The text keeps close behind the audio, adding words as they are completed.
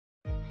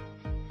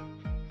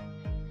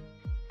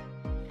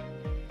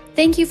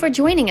Thank you for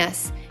joining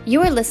us.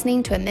 You are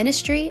listening to a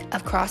ministry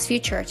of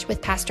Crossview Church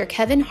with Pastor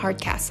Kevin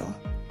Hardcastle.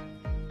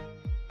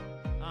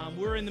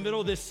 We're in the middle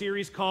of this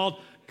series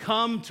called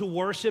Come to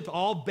Worship,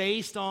 all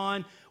based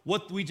on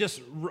what we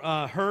just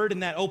heard in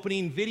that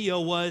opening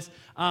video was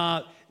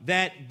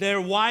that their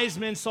wise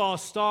men saw a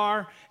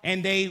star,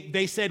 and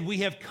they said, we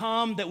have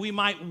come that we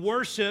might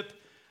worship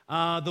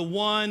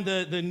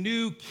the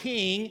new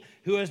king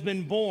who has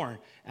been born.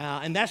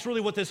 And that's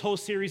really what this whole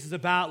series is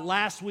about.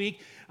 Last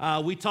week,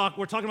 we're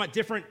talking about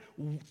different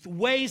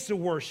ways to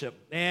worship.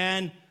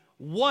 And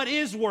what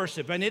is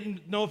worship? I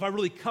didn't know if I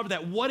really covered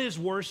that. What is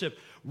worship?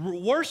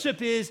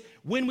 Worship is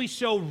when we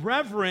show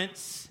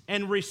reverence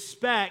and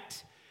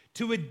respect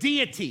to a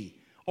deity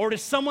or to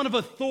someone of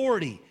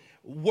authority.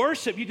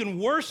 Worship, you can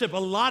worship a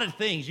lot of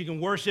things. You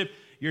can worship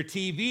your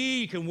TV,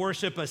 you can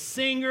worship a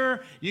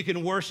singer, you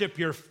can worship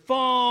your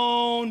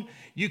phone,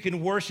 you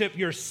can worship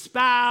your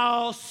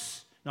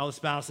spouse. And all the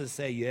spouses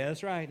say, yeah,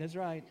 that's right.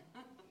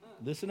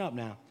 Listen up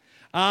now.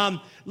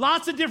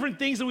 Lots of different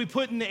things that we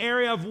put in the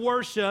area of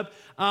worship,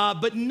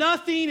 but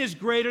nothing is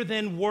greater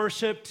than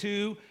worship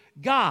to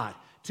God,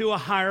 to a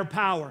higher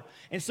power.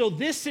 And so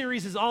this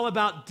series is all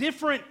about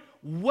different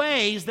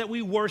ways that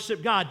we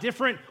worship God,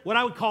 different, what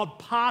I would call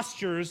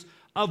postures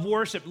of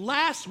worship.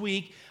 Last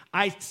week,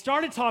 I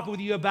started talking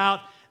with you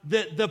about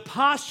the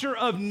posture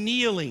of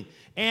kneeling.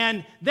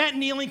 And that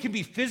kneeling can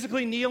be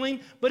physically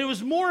kneeling, but it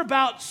was more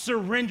about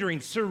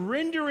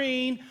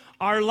surrendering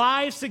our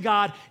lives to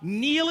God,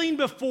 kneeling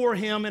before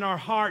Him in our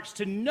hearts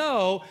to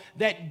know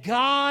that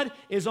God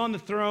is on the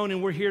throne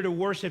and we're here to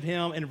worship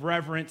Him in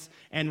reverence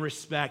and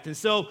respect. And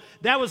so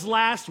that was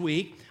last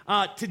week.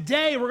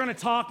 Today we're going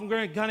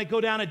to kind of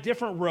go down a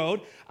different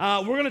road.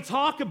 We're going to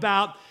talk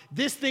about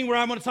this thing where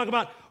I'm going to talk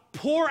about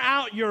pour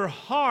out your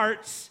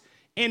hearts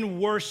in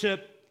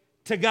worship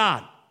to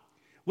God.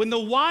 When the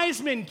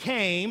wise men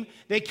came,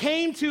 they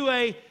came to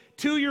a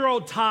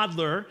 2-year-old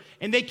toddler,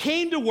 and they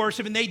came to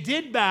worship, and they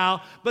did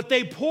bow, but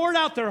they poured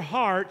out their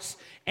hearts,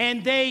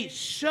 and they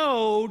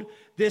showed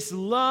this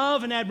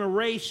love and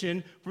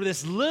admiration for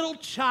this little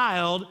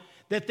child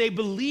that they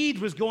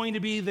believed was going to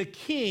be the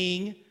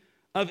king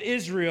of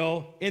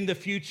Israel in the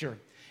future.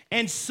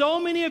 And so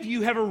many of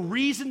you have a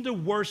reason to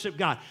worship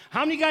God.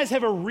 How many of you guys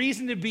have a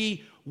reason to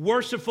be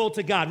worshipful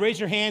to God? Raise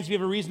your hands if you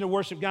have a reason to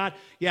worship God.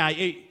 Yeah,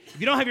 if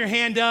you don't have your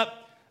hand up,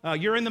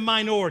 you're in the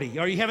minority,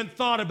 or you haven't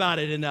thought about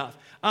it enough.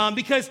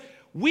 Because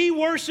we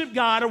worship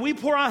God, or we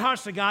pour out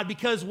hearts to God,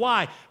 because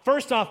why?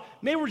 First off,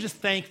 maybe we're just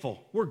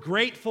thankful. We're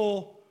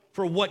grateful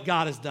for what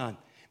God has done.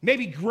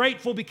 Maybe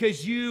grateful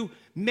because you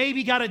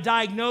maybe got a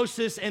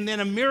diagnosis and then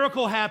a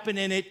miracle happened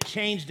and it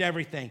changed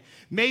everything.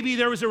 Maybe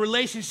there was a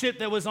relationship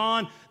that was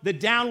on the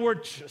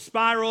downward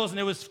spirals and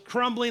it was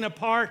crumbling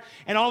apart,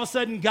 and all of a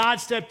sudden God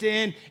stepped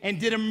in and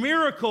did a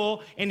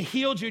miracle and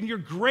healed you, and you're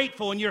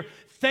grateful and you're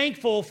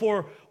thankful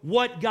for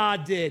what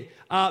God did.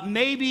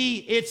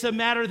 Maybe it's a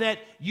matter that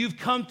you've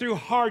come through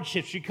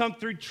hardships, you come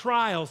through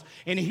trials,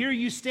 and here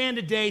you stand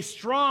today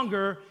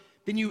stronger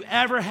than you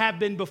ever have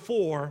been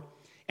before,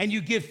 and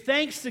you give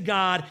thanks to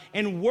God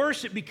and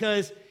worship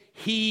because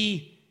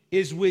He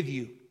is with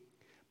you.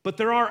 But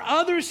there are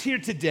others here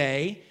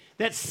today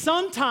that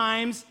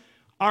sometimes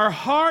our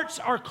hearts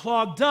are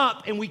clogged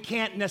up and we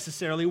can't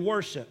necessarily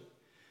worship.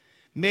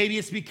 Maybe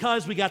it's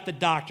because we got the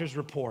doctor's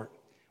report.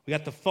 We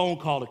got the phone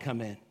call to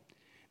come in.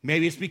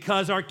 Maybe it's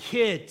because our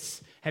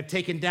kids have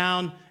taken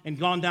down and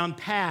gone down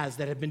paths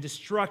that have been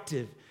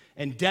destructive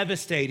and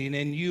devastating,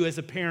 and you as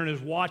a parent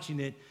is watching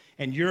it,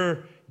 and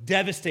you're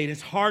devastated.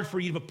 It's hard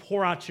for you to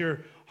pour out your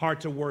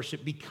heart to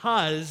worship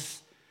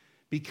because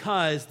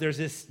there's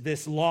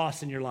this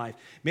loss in your life.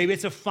 Maybe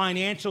it's a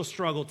financial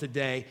struggle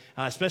today,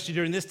 especially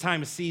during this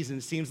time of season.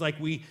 It seems like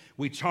we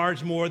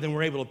charge more than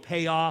we're able to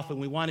pay off, and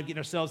we wind up getting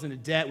ourselves into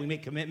debt. We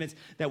make commitments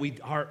that we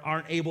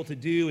aren't able to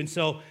do, and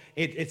so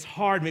it's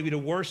hard maybe to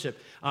worship,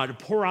 to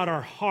pour out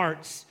our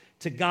hearts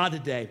to God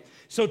today.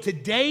 So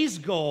today's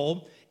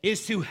goal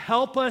is to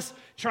help us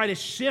try to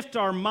shift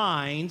our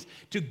minds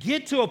to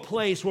get to a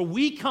place where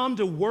we come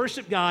to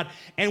worship God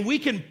and we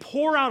can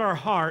pour out our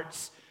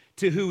hearts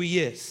to who He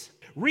is.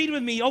 Read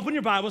with me, open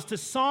your Bibles to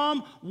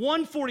Psalm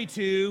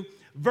 142,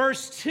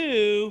 verse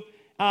 2,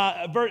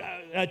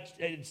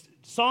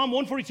 Psalm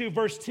 142,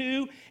 verse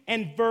 2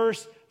 and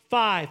verse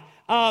 5.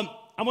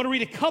 I want to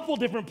read a couple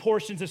different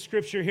portions of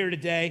Scripture here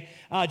today,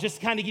 just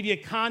to kind of give you a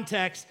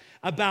context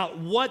about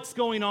what's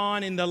going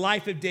on in the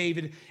life of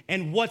David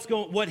and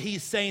what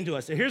he's saying to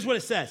us. So here's what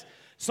it says.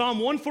 Psalm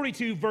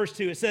 142, verse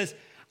 2, it says,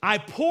 I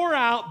pour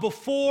out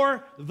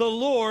before the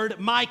Lord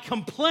my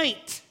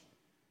complaint.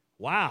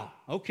 Wow,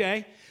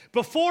 okay.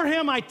 Before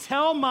Him I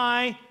tell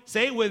my,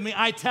 say it with me,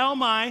 I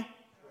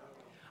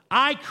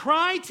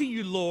cry to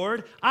you,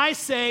 Lord. I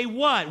say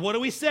what? What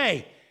do we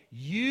say?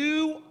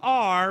 You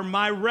are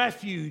my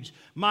refuge,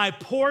 my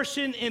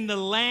portion in the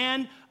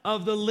land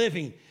of the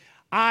living.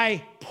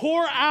 I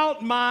pour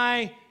out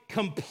my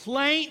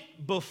complaint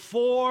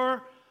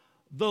before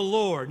the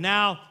Lord.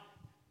 Now,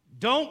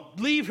 don't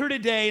leave here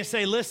today and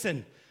say,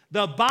 listen,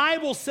 the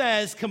Bible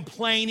says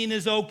complaining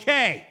is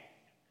okay.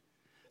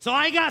 So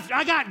I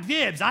got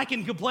dibs. I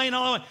can complain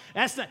all I want.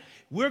 That's not.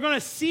 We're going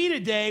to see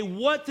today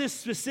what this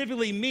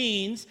specifically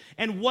means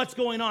and what's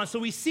going on. So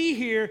we see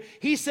here,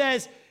 he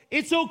says,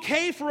 it's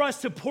okay for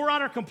us to pour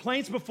out our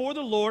complaints before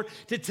the Lord,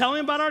 to tell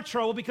him about our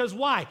trouble, because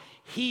why?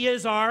 He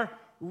is our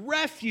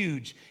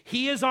refuge.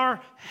 He is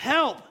our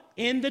help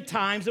in the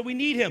times that we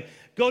need him.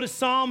 Go to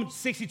Psalm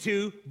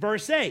 62,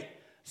 verse 8.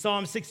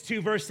 Psalm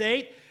 62, verse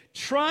 8.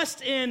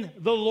 Trust in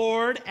the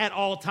Lord at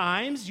all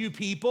times, you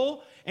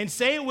people, and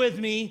say it with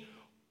me,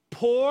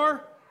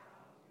 pour.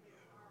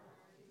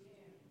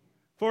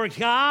 For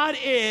God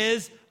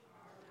is,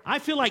 I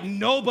feel like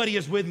nobody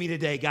is with me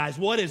today, guys.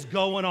 What is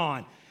going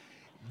on?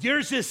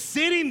 You're just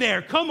sitting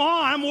there. Come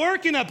on, I'm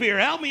working up here.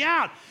 Help me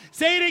out.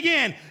 Say it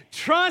again.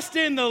 Trust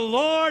in the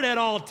Lord at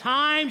all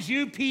times,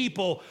 you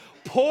people.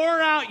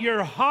 Pour out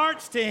your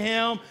hearts to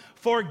him,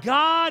 for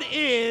God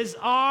is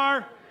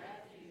our.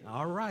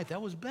 All right,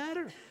 that was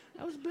better.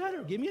 That was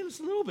better. Give me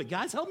just a little bit.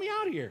 Guys, help me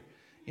out here.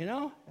 You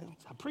know,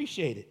 I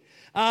appreciate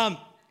it.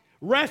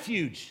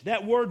 Refuge,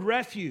 that word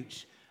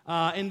refuge.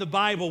 In the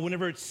Bible,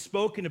 whenever it's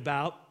spoken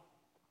about,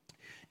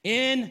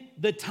 in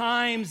the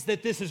times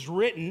that this is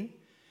written,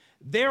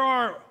 there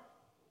are,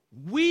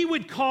 we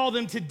would call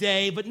them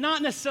today, but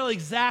not necessarily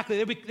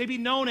exactly. They'd be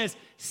known as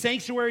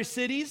sanctuary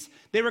cities.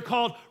 They were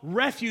called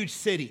refuge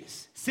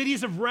cities,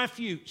 cities of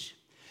refuge.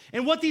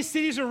 And what these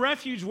cities of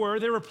refuge were,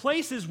 there were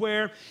places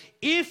where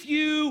if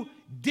you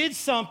did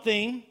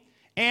something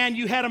and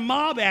you had a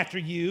mob after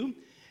you,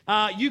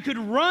 you could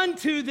run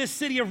to this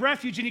city of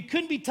refuge and you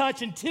couldn't be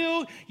touched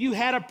until you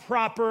had a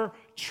proper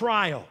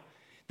trial.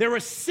 There were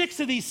 6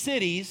 of these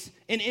cities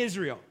in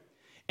Israel.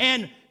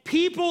 And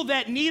people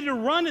that needed to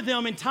run to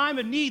them in time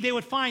of need, they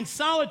would find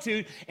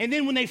solitude. And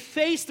then when they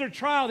faced their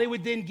trial, they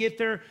would then get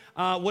their,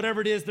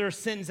 whatever it is, their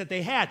sentence that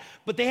they had.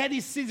 But they had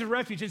these cities of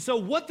refuge. And so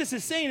what this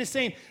is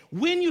saying,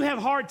 when you have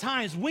hard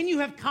times, when you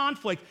have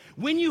conflict,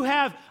 when you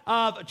have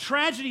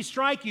tragedy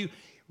strike you,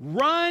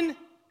 run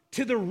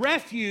to the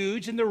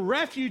refuge, and the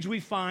refuge we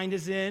find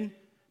is in,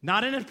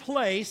 not in a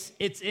place,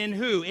 it's in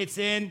who? It's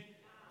in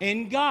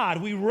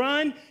God. We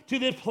run to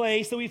the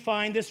place that we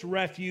find this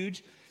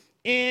refuge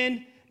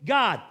in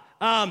God.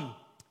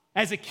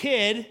 As a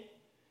kid,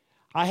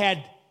 I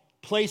had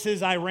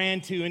places I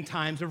ran to in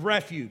times of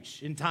refuge,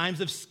 in times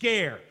of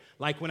scare,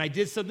 like when I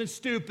did something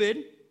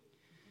stupid,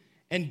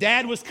 and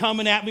Dad was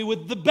coming at me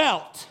with the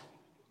belt.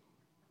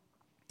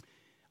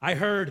 I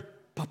heard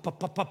pop, pop,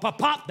 pop, pop, pop,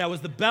 pop. That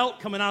was the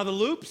belt coming out of the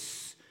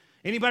loops.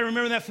 Anybody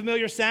remember that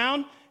familiar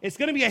sound? It's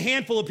going to be a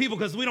handful of people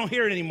because we don't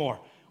hear it anymore.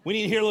 We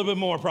need to hear a little bit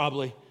more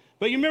probably.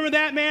 But you remember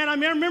that, man? I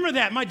remember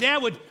that. My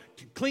dad would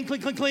cling,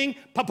 cling, cling, cling,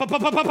 pop, pop,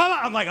 pop, pop, pop,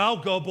 pop. I'm like, oh,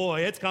 go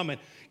boy, it's coming.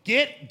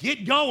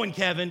 Get going,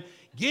 Kevin.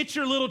 Get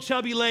your little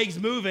chubby legs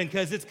moving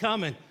because it's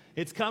coming.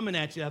 It's coming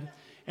at you.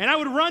 And I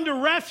would run to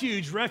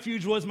refuge.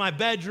 Refuge was my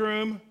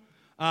bedroom.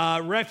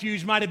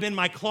 Refuge might have been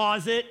my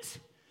closet.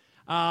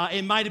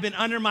 It might have been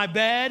under my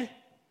bed.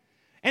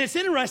 And it's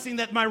interesting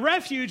that my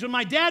refuge, when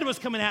my dad was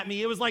coming at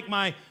me, it was like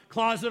my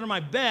closet or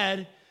my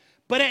bed.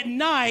 But at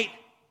night,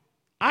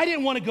 I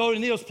didn't want to go to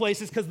any of those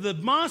places because the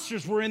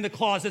monsters were in the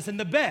closets and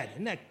the bed.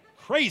 Isn't that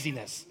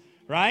craziness,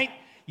 right?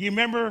 You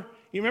remember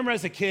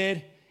as a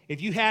kid,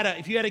 if you had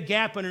a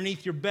gap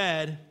underneath your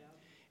bed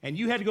and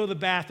you had to go to the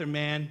bathroom,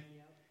 man,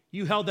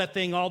 you held that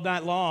thing all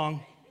night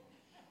long.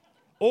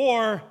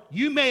 Or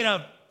you made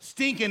a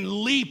stinking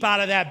leap out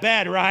of that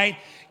bed, right?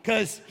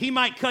 Because he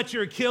might cut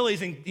your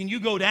Achilles and you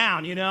go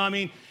down, you know? I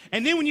mean,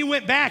 and then when you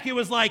went back, it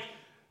was like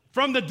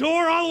from the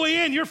door all the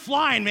way in, you're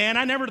flying, man.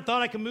 I never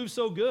thought I could move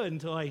so good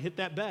until I hit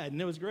that bed, and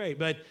it was great.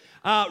 But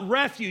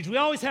refuge, we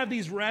always have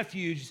these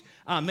refuges,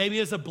 maybe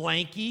as a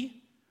blankie.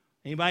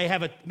 Anybody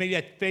have maybe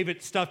a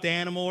favorite stuffed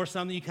animal or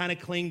something you kind of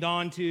clinged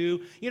on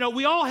to? You know,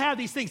 we all have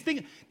these things.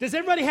 Does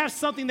everybody have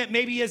something that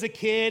maybe as a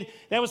kid,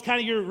 that was kind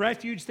of your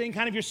refuge thing,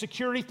 kind of your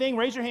security thing?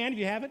 Raise your hand if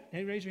you have it.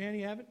 Hey, raise your hand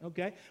if you have it.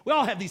 Okay. We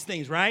all have these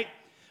things, right?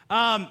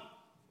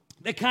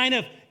 That kind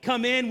of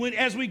come in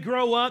as we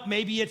grow up.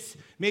 Maybe it's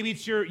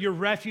your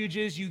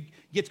refuges. You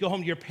get to go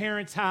home to your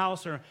parents'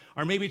 house, or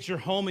maybe it's your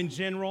home in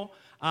general.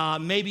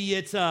 Maybe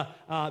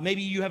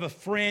you have a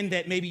friend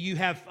that maybe you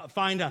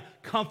find a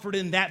comfort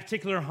in that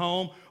particular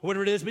home, or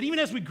whatever it is. But even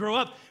as we grow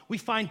up, we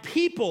find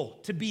people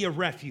to be a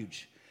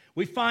refuge.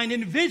 We find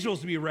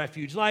individuals to be a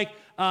refuge. Like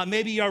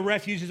maybe our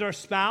refuge is our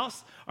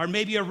spouse, or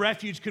maybe a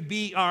refuge could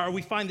be, or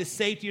we find the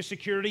safety or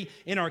security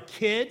in our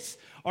kids,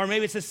 or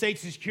maybe it's a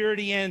safety and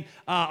security in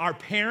our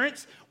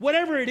parents.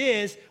 Whatever it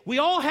is, we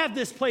all have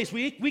this place.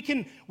 We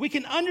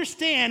can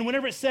understand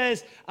whenever it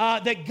says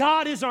that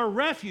God is our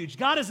refuge.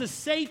 God is a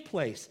safe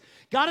place.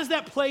 God is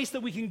that place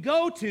that we can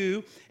go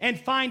to and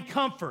find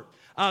comfort.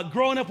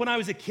 Growing up when I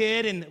was a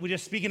kid, and we're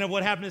just speaking of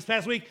what happened this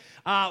past week,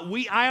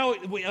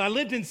 I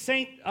lived in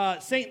St.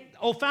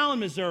 O'Fallon,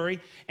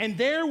 Missouri, and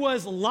there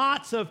was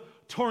lots of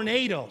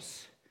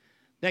tornadoes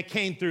that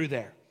came through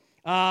there.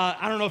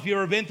 I don't know if you've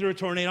ever been through a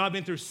tornado. I've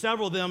been through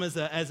several of them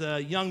as a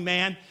young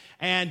man,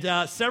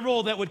 and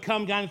several that would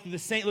come down through the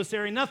St. Louis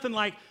area. Nothing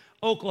like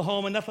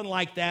Oklahoma, nothing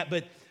like that,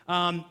 but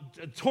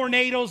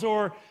Tornadoes,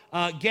 or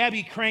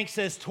Gabby Crank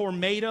says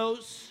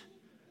tornadoes.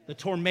 The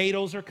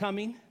tornadoes are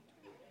coming.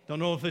 Don't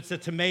know if it's a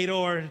tomato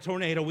or a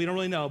tornado. We don't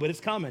really know, but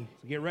it's coming.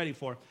 So get ready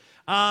for it.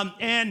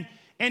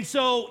 And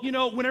so,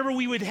 whenever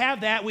we would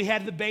have that, we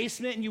had the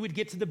basement, and you would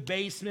get to the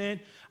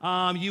basement.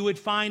 You would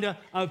find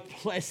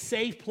a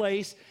safe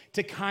place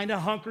to kind of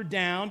hunker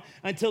down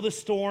until the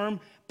storm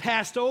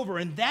passed over.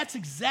 And that's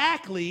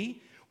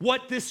exactly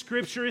what this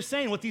scripture is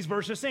saying, what these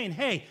verses are saying.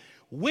 Hey,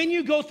 when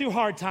you go through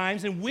hard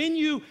times, and when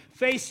you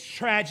face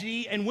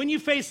tragedy, and when you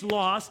face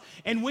loss,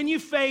 and when you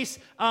face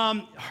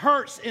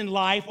hurts in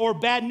life, or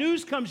bad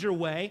news comes your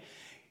way,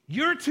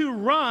 you're to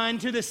run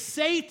to the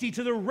safety,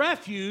 to the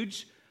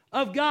refuge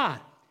of God.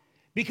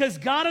 Because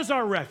God is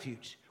our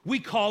refuge. We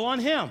call on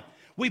Him.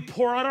 We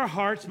pour out our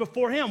hearts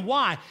before Him.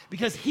 Why?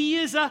 Because He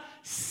is a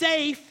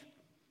safe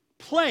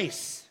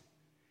place.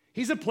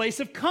 He's a place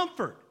of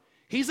comfort.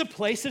 He's a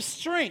place of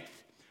strength.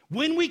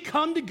 When we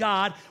come to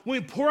God,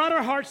 when we pour out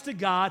our hearts to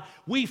God,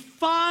 we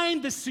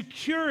find the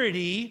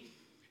security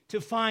to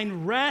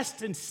find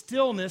rest and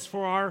stillness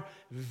for our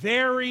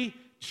very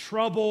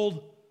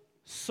troubled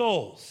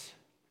souls.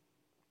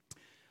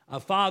 A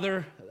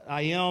father,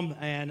 I am,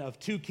 and of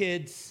 2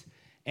 kids,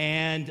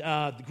 and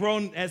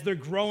as they're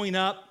growing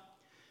up,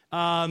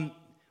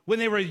 when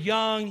they were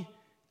young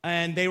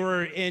and they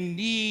were in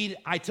need,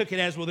 I took it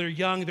as, well, they're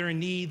young, they're in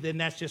need, then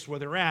that's just where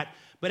they're at.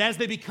 But as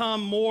they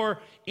become more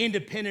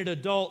independent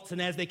adults,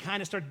 and as they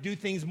kind of start to do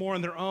things more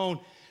on their own,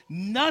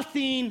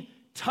 nothing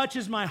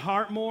touches my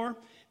heart more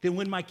than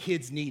when my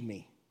kids need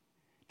me.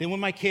 Then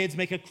when my kids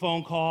make a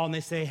phone call and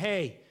they say,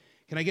 hey,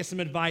 can I get some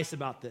advice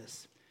about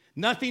this?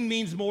 Nothing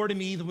means more to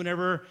me than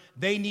whenever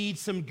they need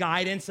some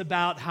guidance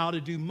about how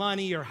to do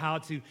money or how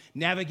to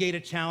navigate a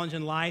challenge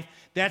in life.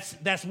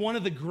 That's one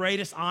of the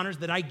greatest honors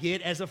that I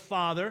get as a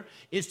father,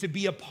 is to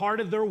be a part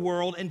of their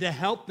world and to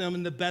help them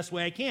in the best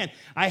way I can.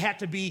 I have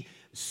to be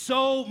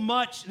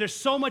there's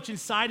so much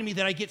inside of me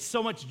that I get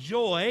so much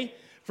joy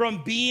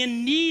from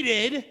being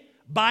needed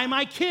by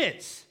my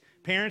kids.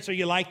 Parents, are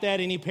you like that?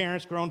 Any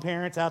parents, grown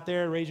parents out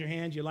there, raise your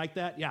hand. You like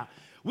that? Yeah.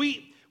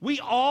 We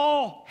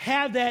all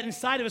have that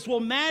inside of us. Well,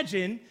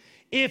 imagine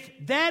if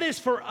that is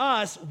for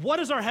us, what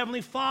does our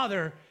Heavenly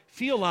Father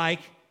feel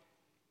like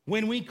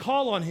when we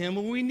call on Him,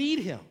 when we need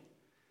Him?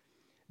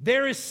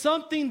 There is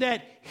something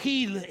that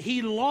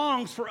He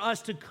longs for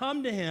us to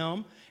come to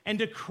Him and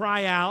to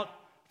cry out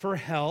for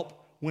help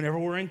whenever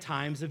we're in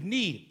times of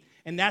need.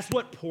 And that's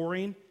what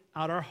pouring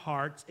out our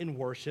hearts in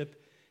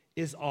worship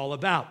is all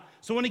about.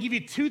 So I want to give you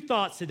 2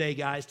 thoughts today,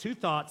 guys, 2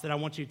 thoughts that I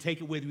want you to take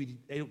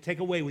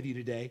away with you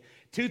today.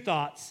 2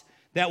 thoughts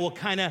that will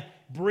kind of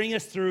bring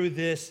us through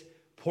this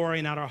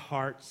pouring out our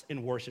hearts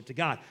in worship to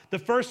God. The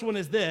first one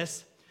is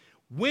this: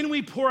 when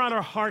we pour out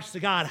our hearts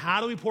to God,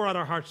 how do we pour out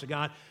our hearts to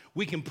God?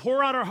 We can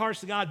pour out our hearts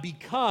to God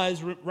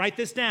because, write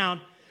this down,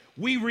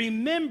 we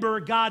remember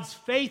God's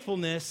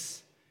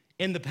faithfulness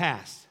in the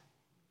past.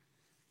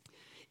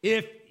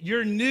 If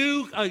you're a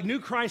new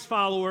Christ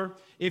follower,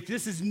 if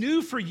this is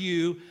new for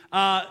you,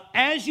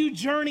 as you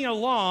journey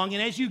along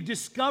and as you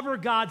discover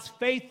God's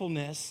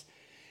faithfulness,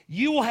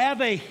 you will have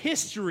a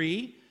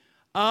history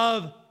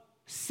of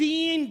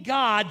seeing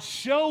God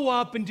show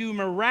up and do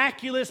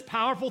miraculous,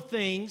 powerful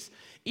things,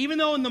 even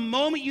though in the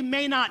moment you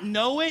may not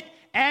know it.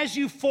 As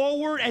you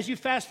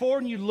fast forward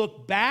and you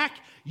look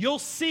back, you'll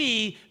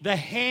see the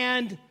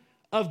hand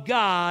of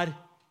God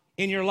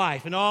in your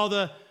life. And all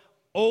the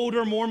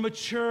older, more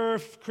mature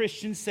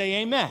Christians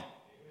say amen,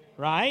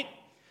 right?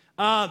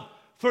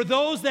 For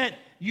those that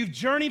you've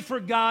journeyed for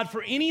God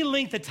for any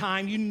length of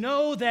time, you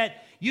know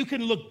that you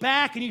can look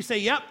back and you say,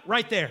 yep,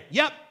 right there.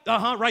 Yep,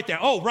 right there.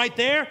 Oh, right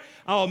there?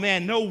 Oh,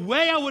 man, no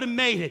way I would have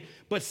made it.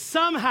 But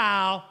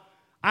somehow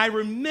I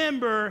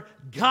remember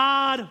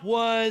God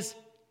was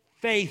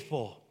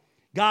faithful.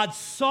 God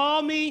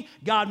saw me.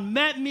 God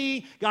met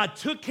me. God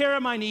took care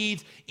of my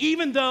needs,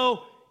 even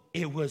though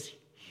it was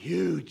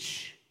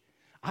huge.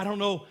 I don't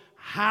know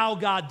how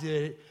God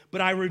did it,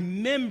 but I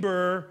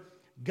remember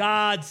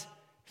God's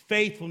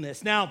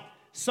faithfulness. Now,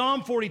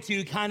 Psalm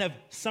 42 kind of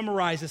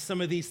summarizes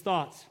some of these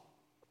thoughts.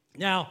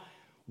 Now,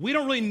 we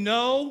don't really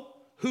know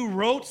who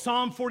wrote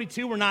Psalm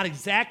 42. We're not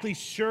exactly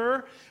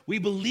sure. We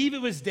believe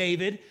it was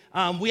David.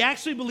 We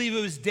actually believe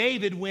it was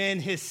David when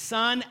his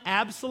son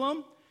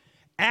Absalom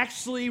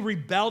actually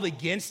rebelled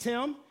against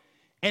him,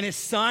 and his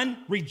son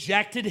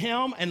rejected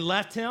him and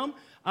left him.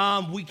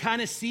 We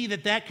kind of see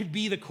that could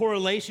be the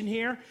correlation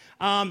here.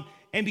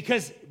 And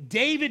because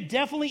David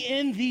definitely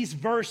in these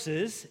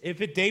verses,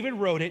 David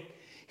wrote it,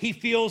 he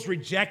feels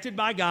rejected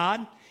by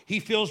God, he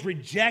feels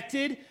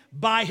rejected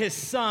by his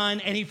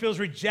son, and he feels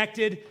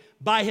rejected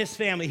by his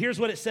family. Here's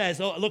what it says.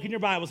 Oh, look in your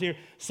Bibles here.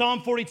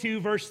 Psalm 42,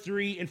 verse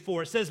 3 and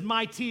 4. It says,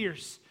 my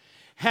tears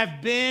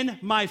have been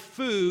my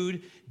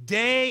food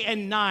day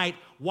and night,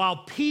 while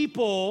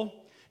people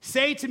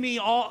say to me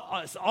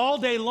all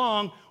day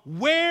long,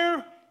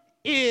 where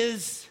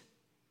is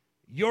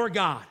your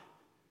God?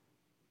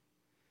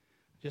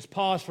 Just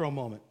pause for a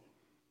moment.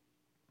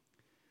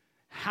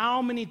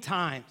 How many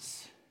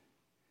times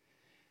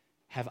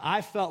have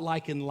I felt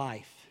like in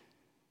life?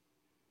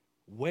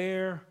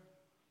 Where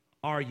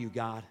are you,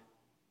 God?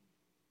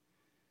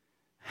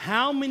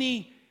 How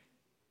many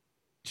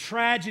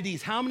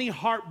tragedies, how many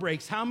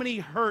heartbreaks, how many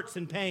hurts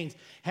and pains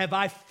have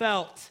I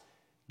felt?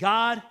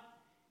 God,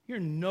 you're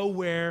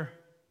nowhere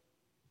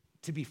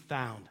to be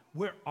found.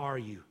 Where are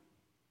you?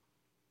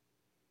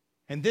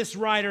 And this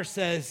writer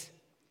says,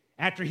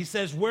 after he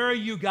says, where are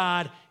you,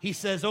 God? He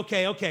says,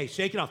 okay,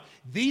 shake it off.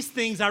 These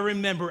things I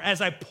remember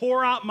as I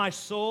pour out my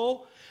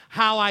soul,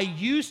 how I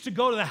used to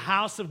go to the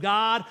house of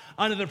God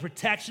under the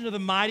protection of the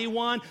Mighty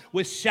One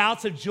with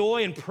shouts of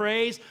joy and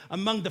praise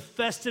among the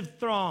festive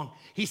throng.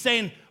 He's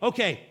saying,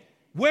 okay,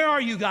 where are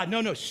you, God?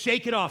 No,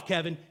 shake it off,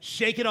 Kevin.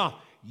 Shake it off.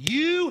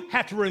 You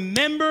have to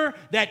remember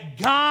that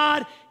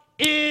God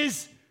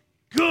is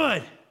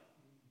good.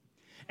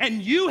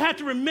 And you have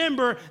to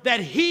remember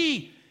that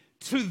He,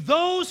 to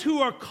those who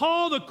are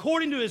called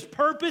according to His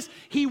purpose,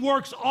 He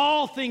works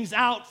all things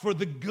out for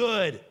the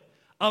good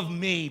of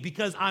me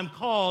because I'm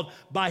called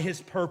by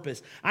His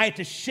purpose. I have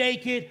to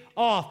shake it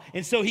off.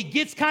 And so he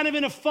gets kind of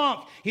in a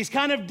funk. He's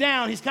kind of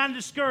down. He's kind of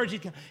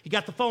discouraged. He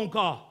got the phone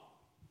call.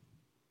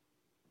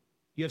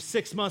 You have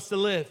 6 months to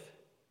live.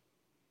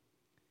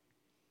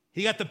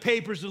 He got the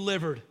papers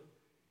delivered.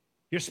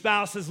 Your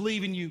spouse is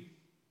leaving you.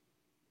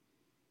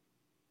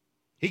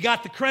 He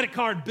got the credit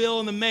card bill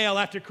in the mail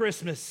after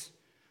Christmas.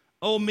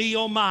 Oh me,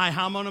 oh my,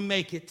 how I'm gonna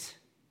make it.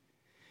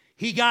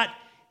 He got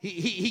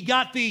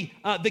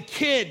the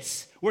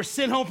kids were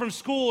sent home from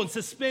school and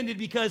suspended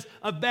because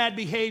of bad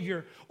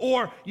behavior.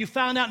 Or you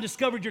found out and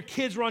discovered your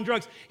kids were on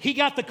drugs. He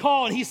got the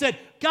call and he said,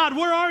 God,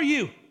 where are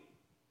you?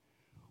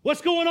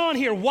 What's going on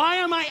here? Why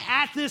am I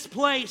at this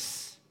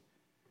place?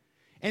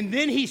 And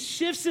then he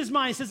shifts his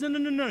mind. He says,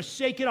 no,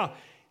 shake it off.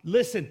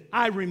 Listen,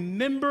 I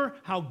remember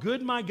how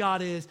good my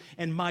God is,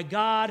 and my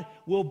God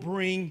will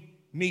bring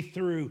me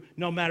through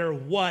no matter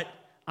what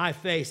I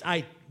face.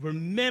 I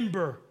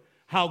remember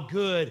how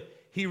good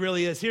He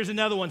really is. Here's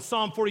another one.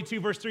 Psalm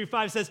 42, verse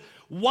 3-5 says,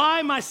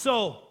 why, my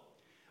soul,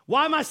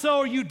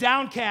 are you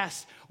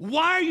downcast?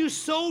 Why are you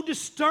so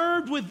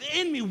disturbed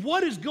within me?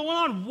 What is going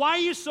on? Why are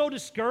you so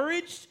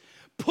discouraged?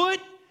 Put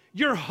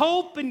your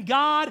hope in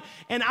God,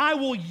 and I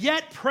will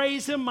yet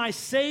praise Him, my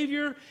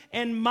Savior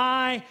and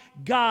my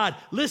God.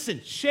 Listen,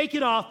 shake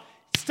it off.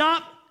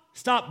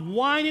 Stop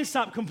whining,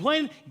 stop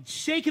complaining.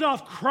 Shake it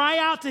off, cry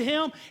out to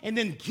Him, and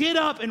then get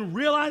up and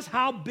realize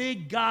how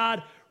big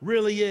God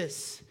really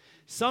is.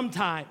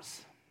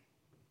 Sometimes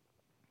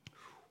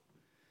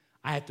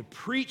I have to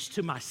preach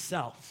to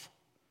myself.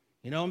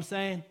 You know what I'm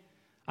saying?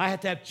 I have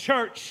to have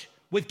church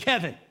with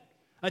Kevin,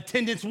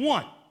 attendance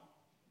 1,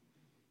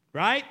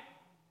 right?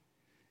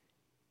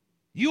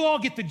 You all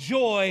get the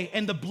joy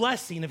and the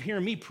blessing of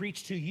hearing me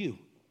preach to you.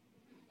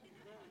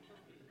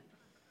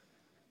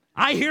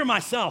 I hear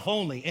myself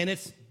only, and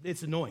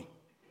it's annoying.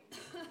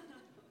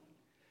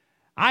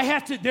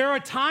 There are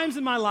times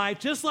in my life,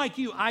 just like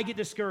you, I get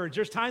discouraged.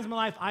 There's times in my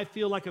life I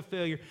feel like a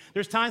failure.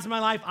 There's times in my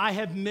life I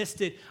have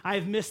missed it. I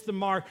have missed the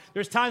mark.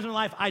 There's times in my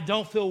life I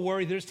don't feel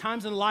worried. There's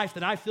times in life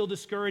that I feel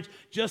discouraged,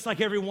 just like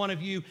every one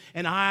of you,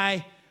 and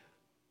I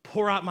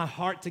pour out my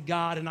heart to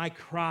God, and I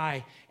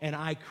cry, and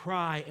I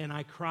cry, and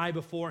I cry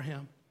before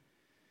Him.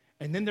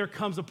 And then there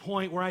comes a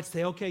point where I'd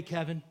say, okay,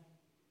 Kevin,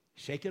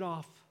 shake it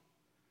off.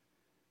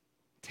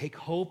 Take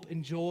hope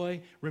and joy.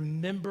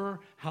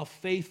 Remember how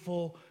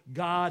faithful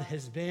God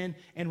has been,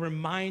 and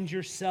remind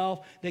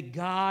yourself that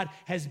God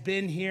has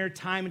been here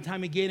time and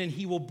time again, and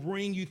He will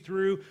bring you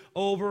through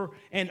over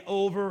and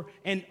over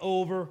and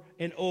over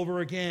and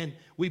over again.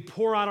 We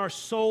pour out our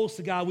souls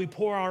to God. We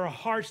pour out our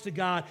hearts to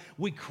God.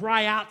 We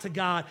cry out to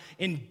God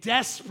in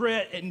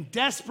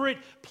desperate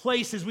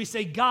places. We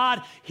say,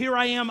 God, here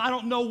I am. I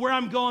don't know where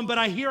I'm going,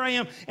 but here I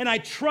am, and I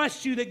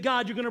trust you that,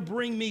 God, you're going to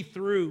bring me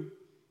through.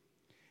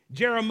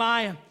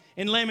 Jeremiah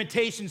in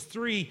Lamentations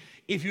 3,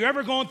 if you're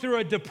ever going through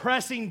a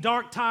depressing,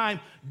 dark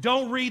time,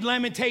 don't read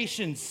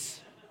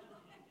Lamentations.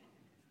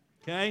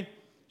 Okay?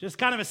 Just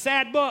kind of a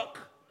sad book.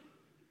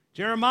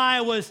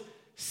 Jeremiah was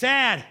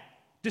sad,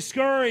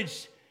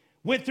 discouraged,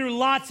 went through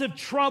lots of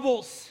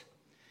troubles,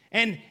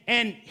 and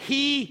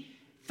he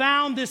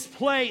found this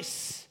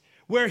place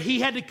where he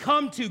had to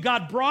come to.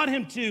 God brought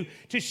him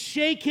to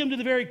shake him to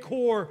the very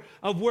core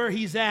of where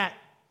he's at.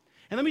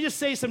 And let me just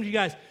say something to you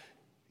guys.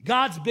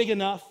 God's big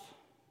enough.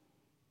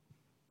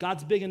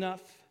 God's big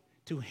enough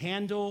to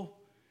handle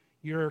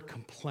your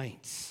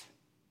complaints.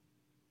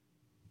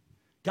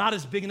 God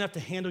is big enough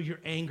to handle your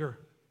anger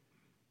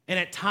and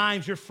at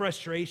times your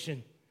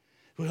frustration.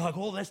 We're like,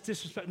 oh, that's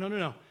disrespectful.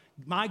 No.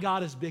 My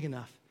God is big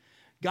enough.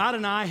 God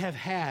and I have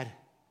had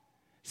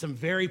some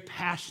very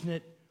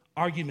passionate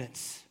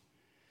arguments.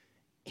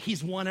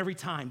 He's won every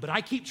time, but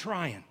I keep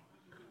trying.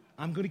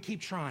 I'm going to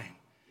keep trying.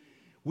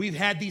 We've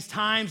had these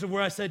times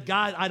where I said,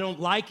 God, I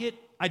don't like it.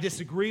 I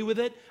disagree with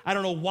it. I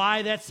don't know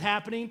why that's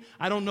happening.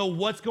 I don't know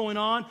what's going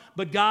on.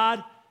 But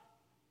God,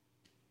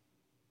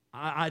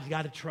 I've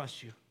got to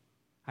trust you.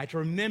 I have to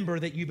remember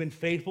that you've been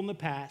faithful in the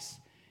past.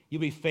 You'll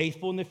be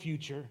faithful in the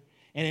future.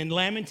 And in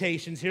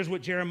Lamentations, here's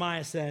what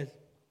Jeremiah says.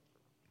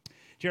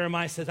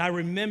 Jeremiah says, I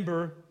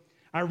remember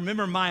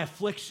my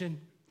affliction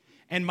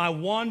and my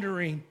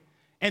wandering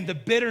and the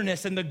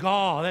bitterness and the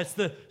gall. That's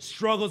the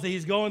struggles that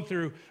he's going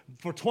through.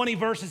 For 20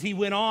 verses, he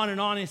went on,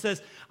 and he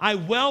says, I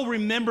well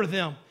remember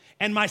them,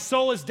 and my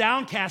soul is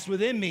downcast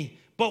within me.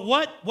 But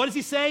what does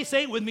he say?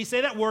 Say it with me. Say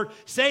that word.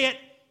 Say it.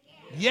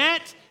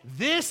 Yet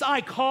this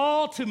I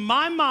call to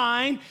my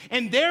mind,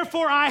 and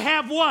therefore I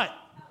have what?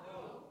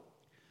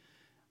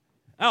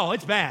 Oh,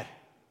 it's bad.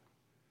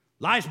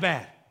 Life's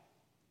bad.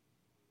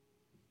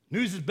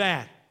 News is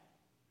bad.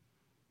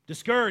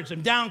 Discouraged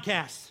and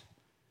downcast.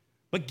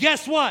 But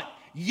guess what?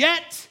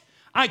 Yet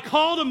I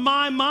call to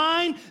my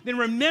mind, then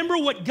remember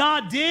what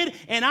God did,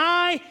 and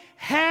I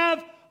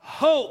have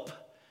hope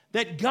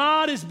that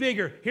God is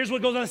bigger. Here's what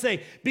it goes on to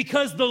say.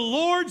 Because the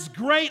Lord's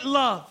great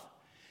love,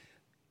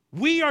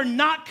 we are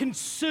not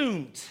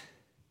consumed.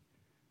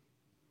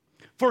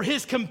 For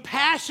his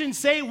compassion,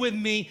 say it with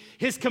me,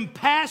 his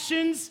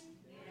compassions,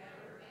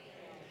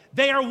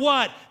 they are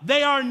what?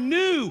 They are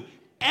new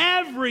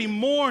every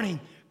morning.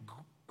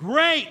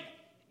 Great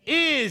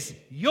is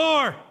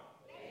your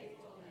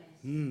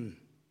faithfulness.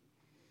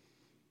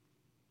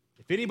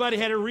 If anybody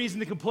had a reason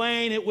to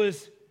complain, it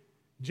was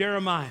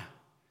Jeremiah.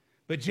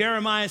 But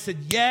Jeremiah said,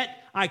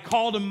 yet I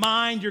call to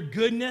mind your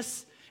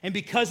goodness, and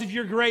because of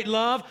your great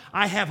love,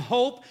 I have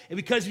hope. And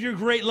because of your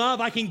great love,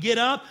 I can get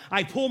up.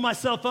 I pull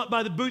myself up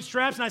by the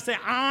bootstraps, and I say,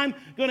 I'm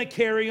going to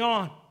carry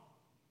on.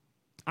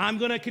 I'm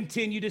going to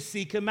continue to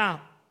seek him out.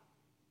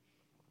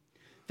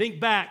 Think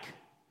back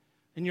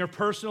in your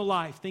personal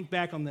life. Think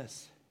back on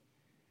this.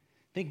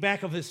 Think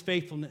back of his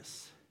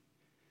faithfulness.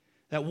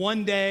 That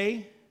one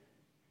day,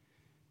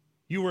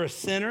 you were a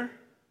sinner,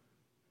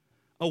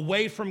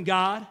 away from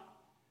God.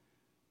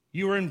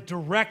 You were in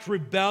direct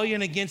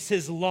rebellion against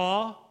his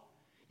law.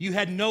 You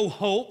had no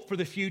hope for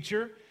the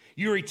future.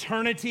 Your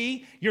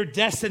eternity, your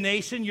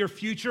destination, your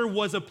future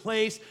was a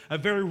place, a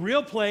very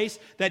real place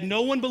that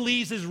no one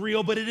believes is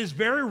real, but it is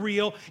very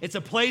real. It's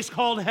a place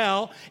called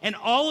hell, and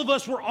all of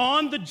us were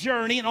on the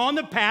journey and on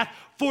the path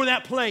for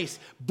that place.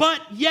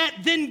 But yet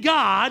then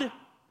God,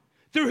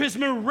 through his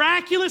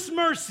miraculous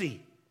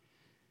mercy,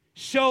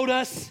 showed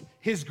us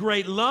his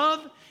great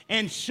love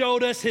and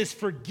showed us his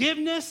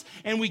forgiveness,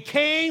 and we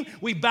came,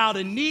 we bowed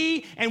a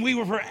knee, and we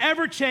were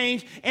forever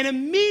changed, and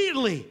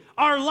immediately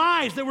our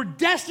lives that were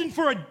destined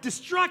for a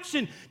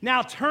destruction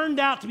now turned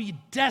out to be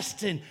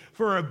destined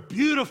for a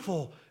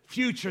beautiful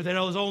future that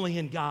was only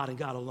in God and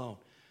God alone.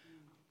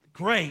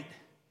 Great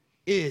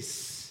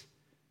is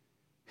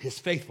his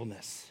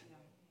faithfulness.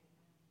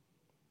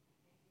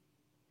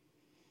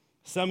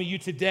 Some of you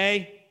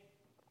today,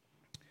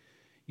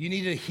 you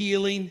needed a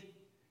healing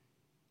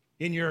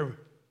in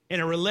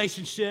a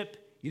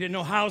relationship. You didn't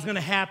know how it was going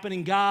to happen,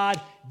 and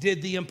God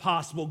did the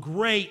impossible.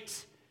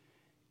 Great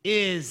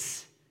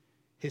is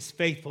his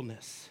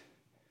faithfulness.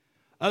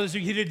 Others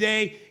of you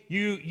today,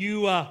 you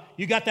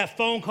got that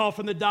phone call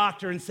from the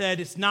doctor and said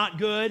it's not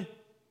good,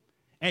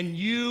 and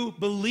you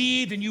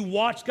believed and you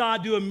watched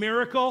God do a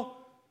miracle.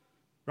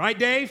 Right,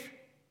 Dave?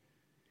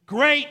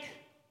 Great.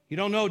 You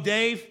don't know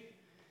Dave?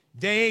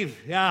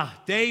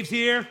 Dave's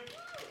here.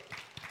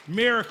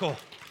 Miracle.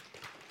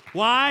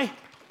 Why?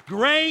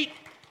 Great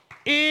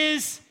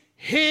is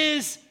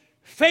his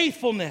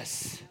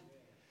faithfulness.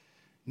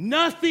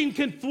 Nothing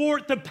can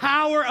thwart the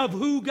power of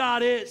who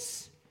God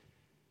is.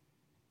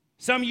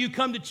 Some of you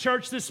come to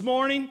church this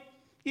morning,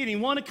 you didn't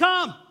even want to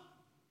come.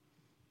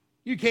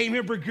 You came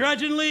here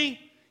begrudgingly.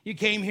 You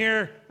came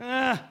here,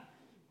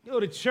 go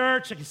to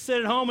church, I can sit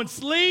at home and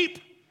sleep.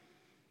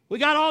 We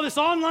got all this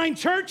online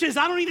churches.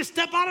 I don't need to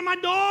step out of my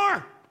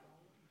door.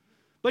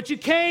 But you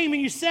came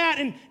and you sat,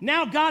 and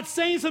now God's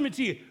saying something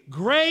to you.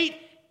 Great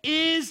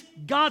is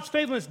God's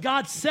faithfulness.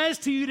 God says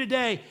to you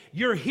today,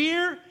 you're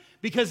here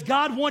because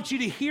God wants you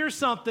to hear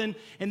something,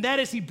 and that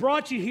is he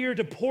brought you here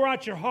to pour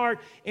out your heart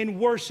in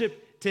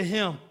worship to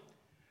him.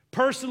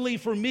 Personally,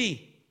 for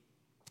me,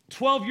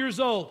 12 years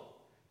old,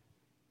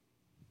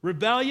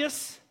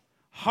 rebellious,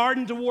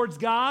 hardened towards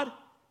God,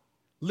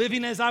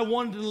 living as I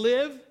wanted to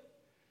live.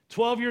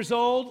 12 years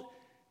old,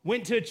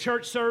 went to a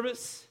church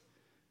service,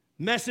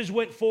 message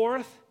went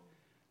forth.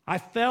 I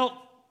felt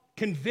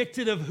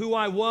convicted of who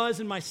I was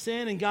and my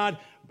sin, and God,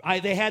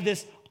 they had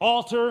this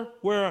altar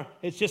where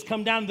it's just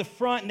come down to the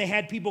front, and they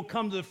had people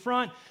come to the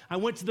front. I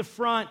went to the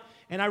front,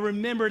 and I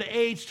remembered at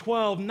age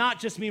 12, not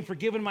just being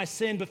forgiven my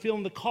sin, but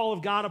feeling the call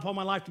of God upon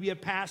my life to be a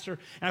pastor.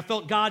 And I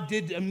felt God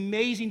did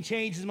amazing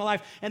changes in my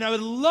life. And I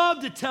would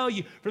love to tell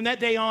you from that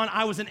day on,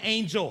 I was an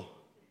angel.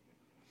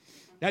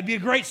 That'd be a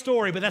great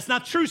story, but that's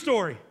not a true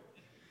story.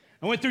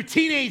 I went through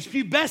teenage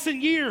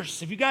pubescent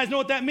years. If you guys know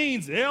what that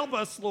means, help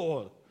us,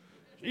 Lord.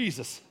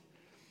 Jesus.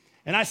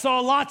 And I saw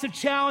lots of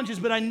challenges,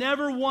 but I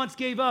never once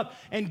gave up.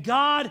 And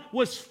God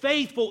was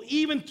faithful,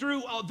 even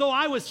though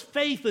I was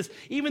faithless,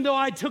 even though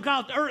I took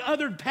out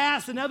other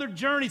paths and other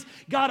journeys,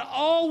 God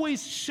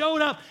always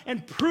showed up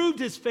and proved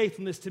his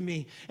faithfulness to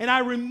me. And I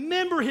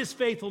remember his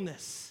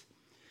faithfulness.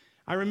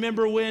 I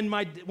remember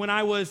when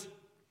I was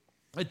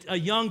a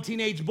young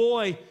teenage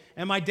boy,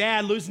 and my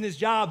dad losing his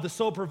job, the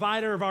sole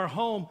provider of our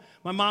home.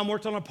 My mom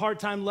worked on a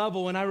part-time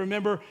level, and I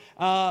remember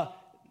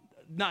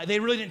they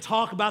really didn't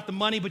talk about the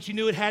money, but you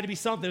knew it had to be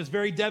something. It was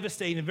very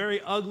devastating, a very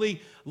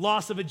ugly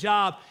loss of a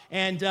job.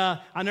 And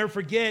I'll never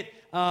forget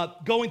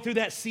going through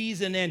that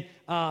season, and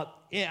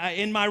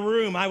in my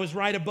room, I was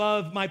right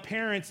above my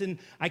parents, and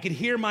I could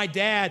hear my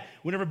dad.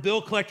 Whenever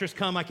bill collectors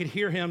come, I could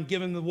hear him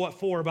giving the what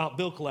for about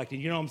bill collecting.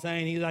 You know what I'm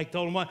saying? He like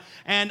told him what.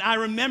 And I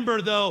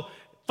remember, though,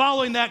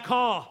 following that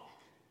call,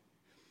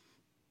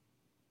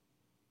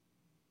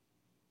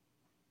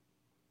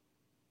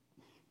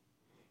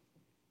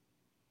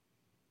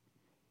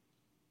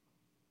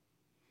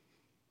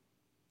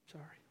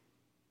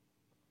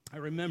 I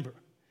remember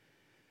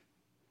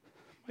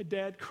my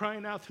dad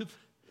crying out through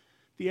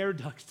the air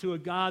ducts to a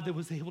God that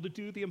was able to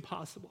do the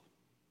impossible.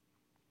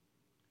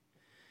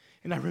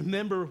 And I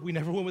remember we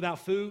never went without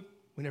food.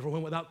 We never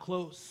went without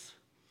clothes.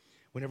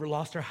 We never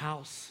lost our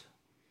house,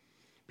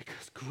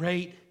 because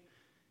great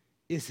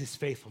is his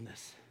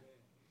faithfulness.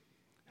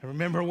 I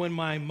remember when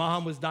my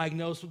mom was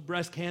diagnosed with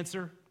breast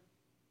cancer,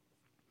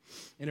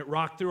 and it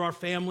rocked through our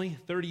family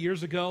 30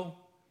 years ago.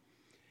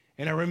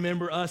 And I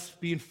remember us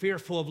being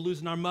fearful of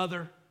losing our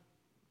mother,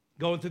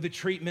 going through the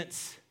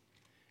treatments.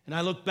 And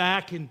I look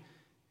back, and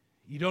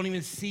you don't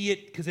even see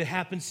it because it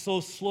happened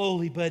so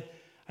slowly, but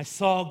I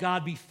saw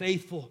God be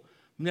faithful.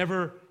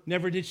 Never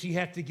did she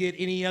have to get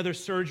any other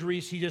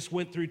surgery. She just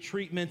went through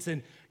treatments,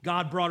 and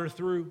God brought her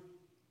through.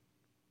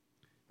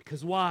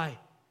 Because why?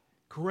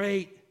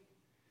 Great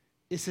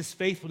is his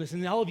faithfulness.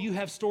 And all of you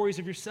have stories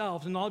of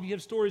yourselves, and all of you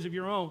have stories of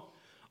your own.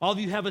 All of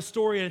you have a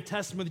story and a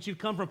testimony that you've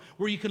come from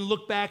where you can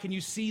look back and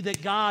you see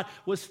that God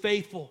was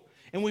faithful.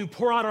 And when we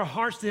pour out our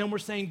hearts to him, we're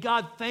saying,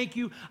 God, thank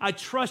you. I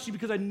trust you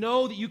because I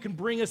know that you can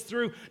bring us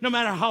through no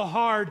matter how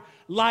hard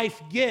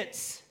life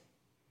gets.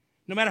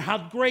 No matter how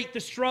great the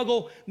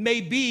struggle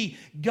may be,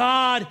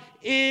 God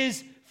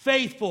is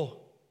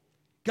faithful.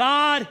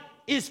 God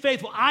is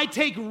faithful. I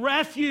take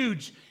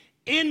refuge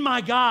in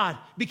my God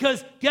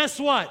because guess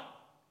what?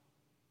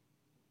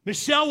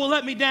 Michelle will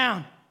let me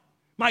down.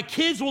 My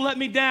kids will let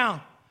me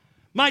down.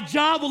 My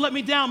job will let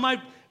me down.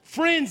 My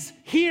friends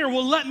here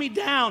will let me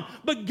down.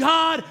 But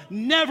God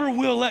never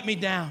will let me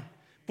down,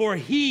 for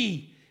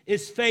he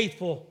is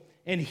faithful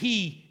and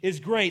he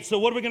is great. So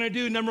what are we going to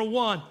do? Number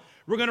one,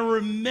 we're going to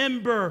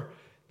remember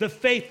the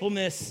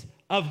faithfulness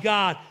of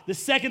God. The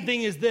second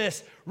thing is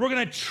this: we're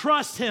going to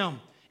trust him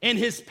and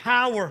his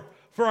power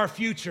for our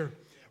future.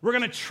 We're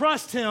going to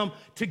trust him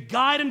to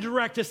guide and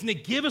direct us and to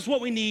give us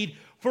what we need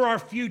for our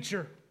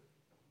future.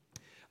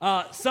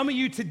 Some of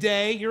you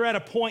today, you're at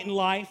a point in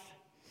life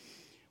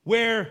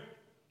where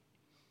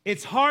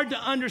it's hard to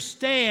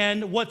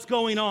understand what's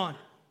going on.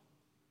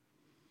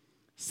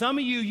 Some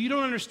of you, you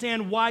don't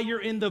understand why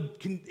you're in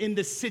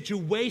the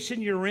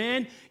situation you're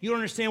in. You don't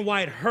understand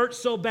why it hurts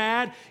so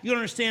bad. You don't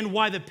understand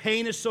why the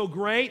pain is so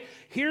great.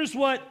 Here's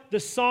what the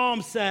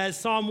Psalm says,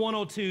 Psalm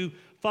 102.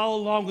 Follow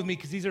along with me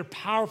because these are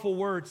powerful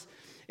words.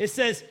 It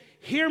says,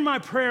 "Hear my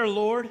prayer,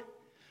 Lord.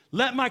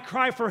 Let my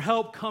cry for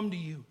help come to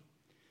you."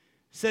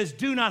 It says,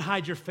 "Do not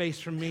hide your face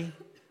from me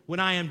when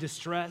I am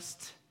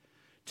distressed.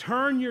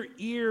 Turn your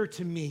ear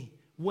to me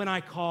when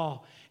I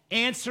call.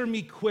 Answer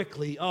me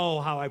quickly."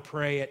 Oh, how I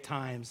pray at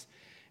times.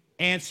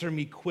 Answer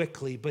me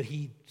quickly, but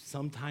he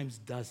sometimes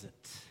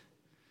doesn't.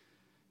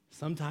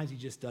 Sometimes he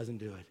just doesn't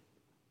do it.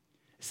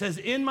 It says,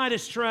 "In my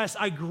distress,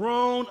 I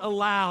groan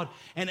aloud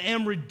and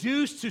am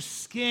reduced to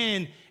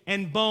skin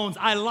and bones.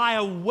 I lie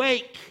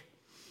awake.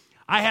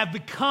 I have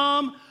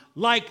become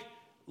like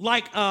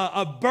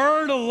a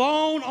bird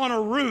alone on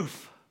a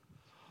roof.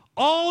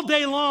 All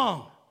day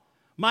long,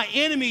 my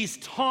enemies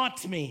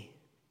taunt me.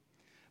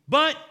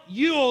 But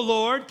you, O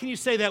Lord," can you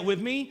say that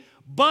with me?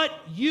 "But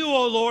you,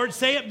 O Lord,"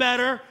 say it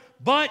better.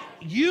 "But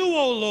you,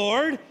 O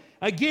Lord,"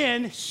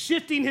 again,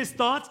 shifting his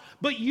thoughts.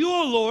 "But you,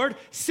 O Lord,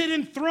 sit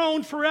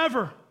enthroned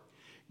forever.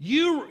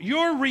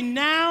 Your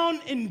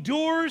renown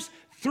endures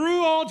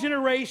through all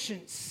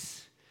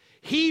generations.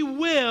 He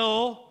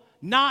will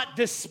not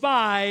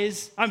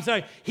despise,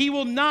 he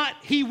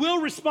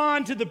will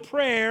respond to the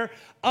prayer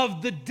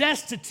of the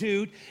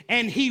destitute,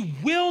 and he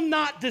will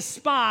not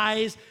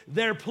despise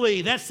their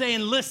plea." That's saying,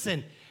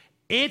 listen,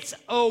 it's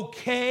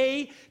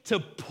okay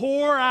to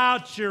pour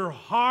out your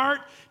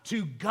heart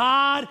to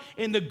God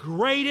in the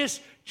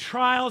greatest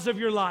trials of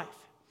your life.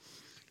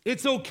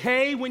 It's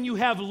okay when you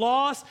have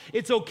loss.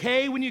 It's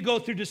okay when you go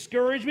through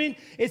discouragement.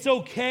 It's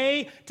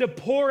okay to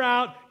pour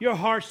out your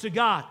hearts to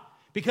God.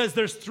 Because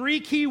there's three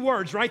key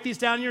words. Write these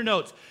down in your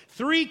notes.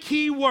 Three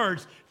key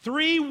words.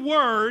 3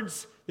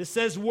 words. This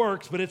says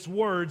works, but it's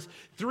words.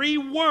 3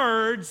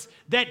 words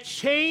that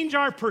change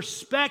our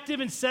perspective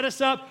and set us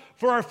up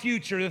for our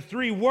future. The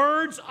 3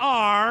 words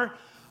are,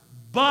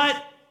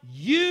 "But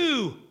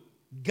you,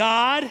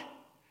 God."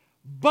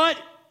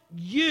 But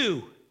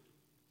you,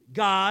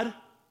 God.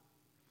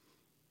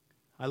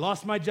 I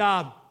lost my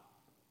job.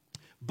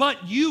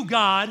 But you,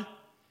 God,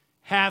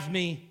 have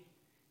me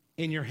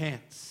in your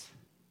hands.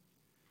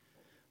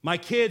 My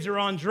kids are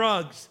on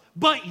drugs.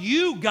 But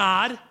you,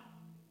 God,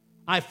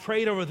 I've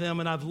prayed over them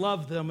and I've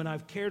loved them and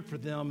I've cared for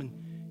them, and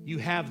you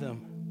have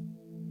them.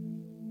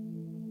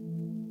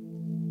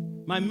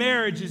 My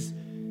marriage is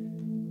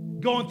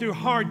going through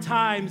hard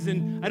times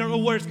and I don't know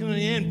where it's going to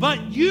end,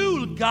 but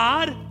you,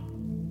 God,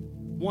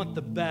 want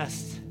the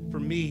best for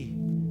me,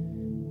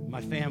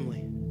 my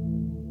family.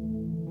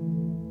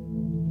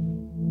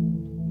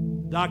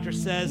 Doctor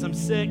says I'm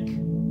sick.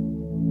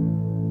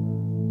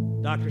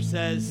 Doctor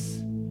says,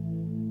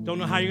 don't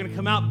know how you're going to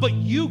come out, but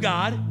you,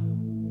 God,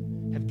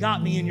 have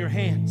got me in your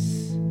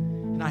hands,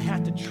 and I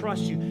have to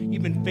trust you.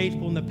 You've been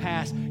faithful in the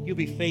past. You'll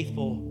be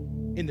faithful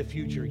in the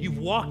future. You've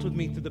walked with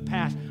me through the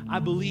past. I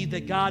believe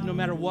that, God, no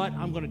matter what,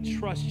 I'm going to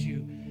trust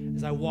you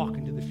as I walk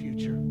into the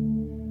future.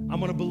 I'm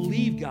going to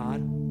believe,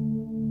 God,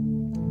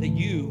 that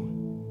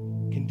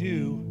you can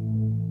do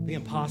the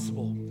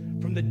impossible.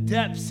 From the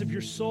depths of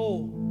your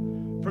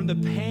soul, from the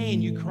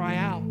pain, you cry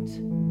out.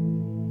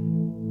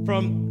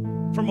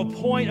 From a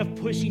point of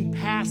pushing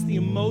past the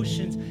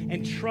emotions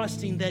and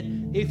trusting that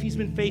if he's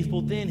been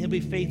faithful then, he'll be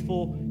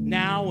faithful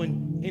now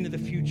and into the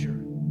future.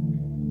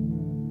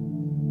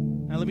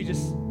 Now let me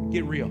just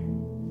get real.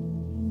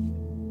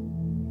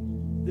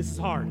 This is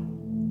hard.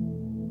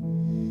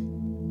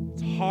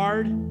 It's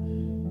hard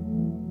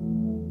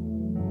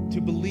to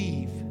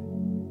believe,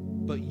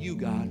 but you,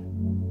 God.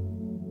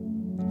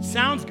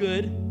 Sounds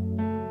good,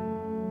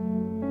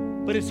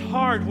 but it's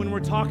hard when we're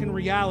talking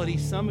reality.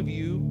 Some of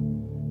you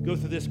go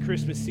through this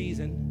Christmas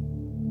season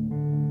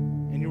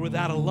and you're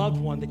without a loved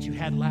one that you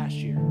had last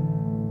year.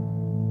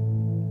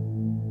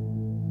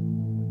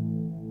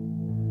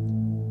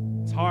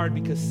 It's hard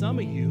because some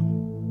of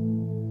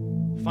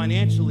you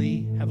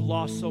financially have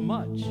lost so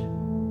much.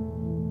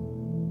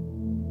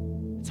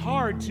 It's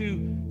hard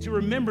to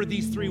remember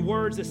these three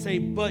words that say,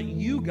 but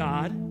you,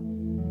 God,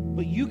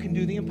 but you can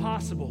do the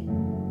impossible.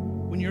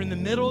 When you're in the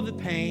middle of the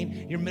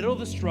pain, you're in the middle of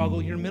the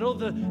struggle, you're in the middle of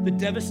the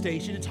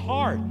devastation, it's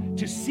hard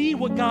to see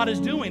what God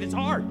is doing. It's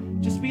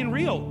hard, just being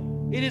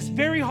real. It is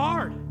very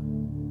hard.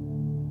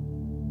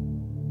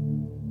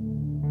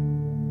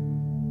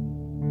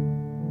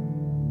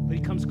 But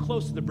he comes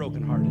close to the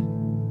brokenhearted.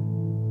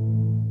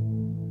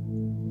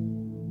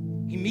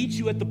 He meets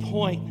you at the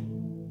point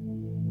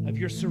of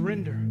your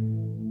surrender.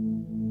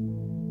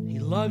 He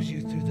loves you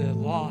through the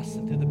loss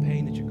and through the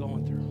pain that you're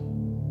going through.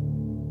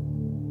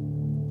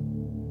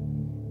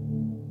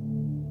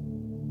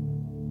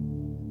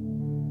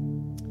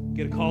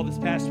 Get a call this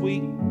past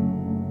week.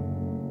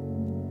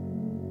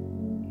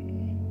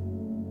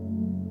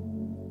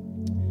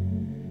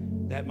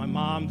 That my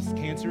mom's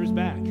cancer is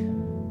back.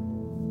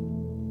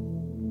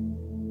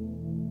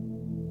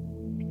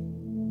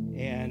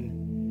 And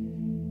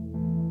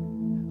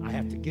I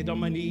have to get on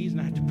my knees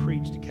and I have to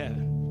preach to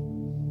Kevin.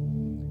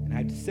 And I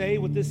have to say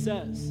what this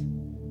says.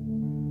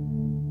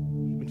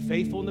 You've been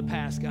faithful in the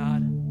past,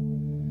 God.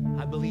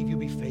 I believe you'll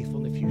be faithful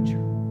in the future.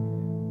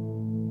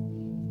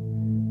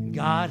 And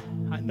God,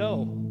 I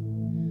know,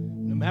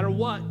 no matter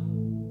what,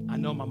 I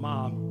know my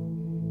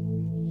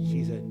mom,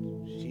 she's a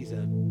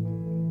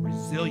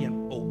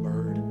resilient old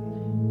bird.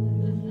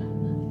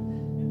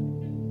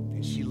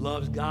 And she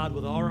loves God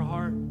with all her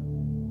heart.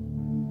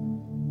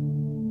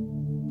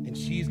 And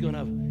she's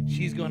gonna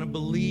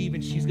believe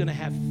and she's gonna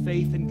have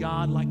faith in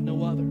God like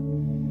no other.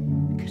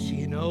 Because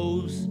she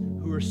knows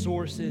who her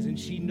source is, and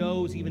she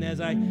knows, even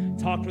as I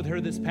talked with her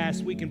this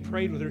past week and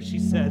prayed with her, she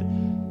said,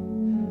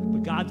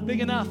 but God's big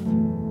enough.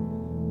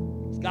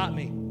 He's got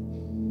me.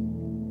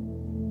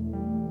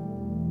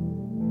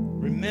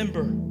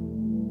 Remember,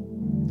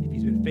 if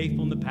he's been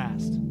faithful in the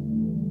past,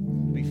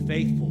 he'll be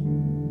faithful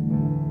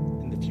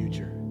in the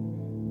future.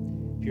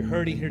 If you're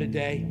hurting here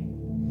today,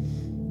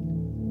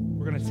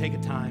 we're going to take a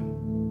time.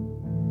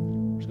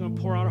 We're just going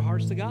to pour out our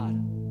hearts to God.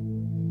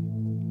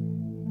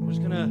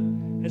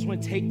 I just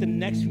want to take the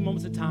next few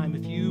moments of time.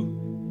 If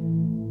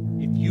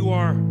you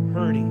are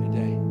hurting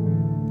today,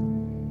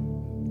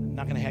 I'm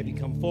not going to have you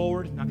come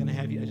forward. I'm not going to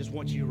have you. I just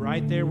want you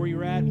right there where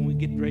you're at. When we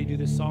get ready to do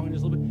this song in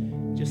just a little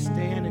bit, just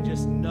stand and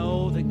just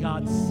know that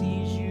God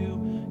sees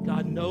you.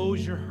 God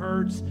knows your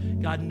hurts.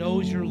 God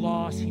knows your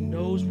loss. He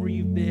knows where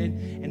you've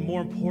been. And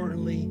more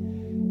importantly,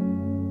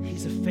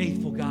 he's a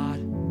faithful God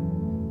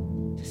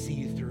to see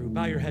you through.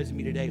 Bow your heads with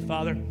me today.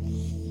 Father,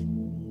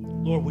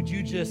 Lord, would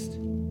you just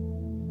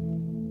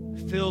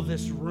fill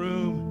this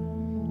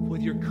room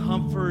with your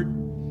comfort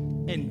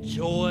and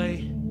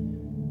joy,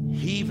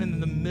 even in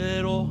the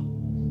middle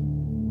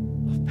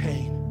of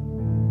pain.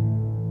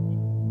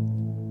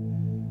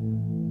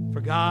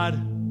 For God,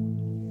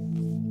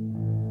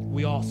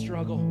 we all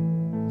struggle.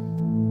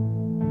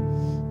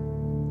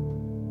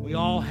 We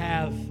all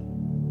have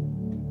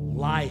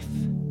life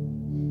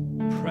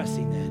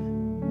pressing in.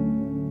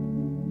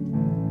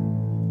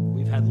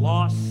 We've had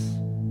loss.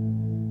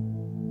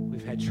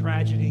 We've had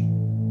tragedy.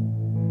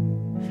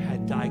 We've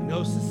had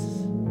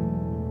diagnosis.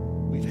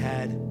 We've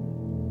had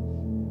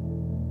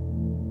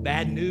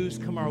bad news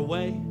come our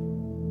way.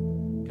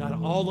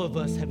 God, all of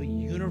us have a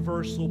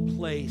universal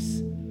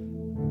place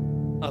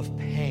of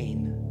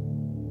pain.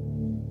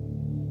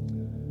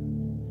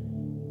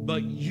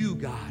 But you,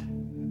 God,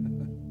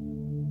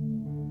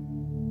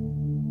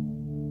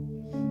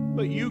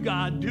 But you,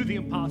 God, do the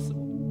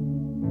impossible.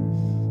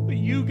 But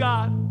you,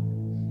 God,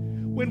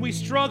 when we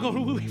struggle,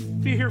 when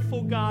we're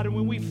fearful, God, and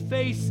when we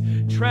face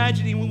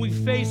tragedy, when we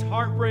face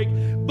heartbreak,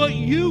 but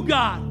you,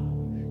 God,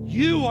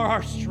 you are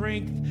our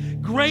strength.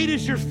 Great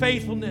is your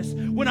faithfulness.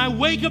 When I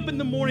wake up in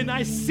the morning,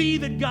 I see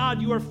that,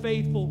 God, you are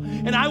faithful.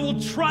 And I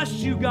will trust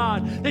you,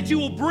 God, that you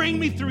will bring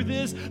me through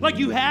this like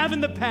you have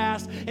in the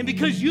past. And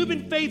because you've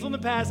been faithful in the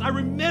past, I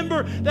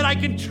remember that I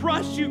can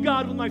trust you,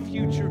 God, with my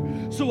future.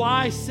 So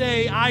I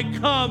say, I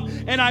come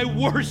and I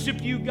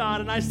worship you,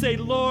 God. And I say,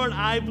 Lord,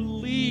 I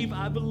believe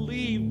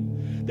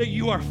that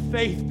you are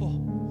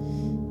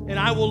faithful. And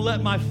I will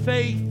let my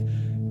faith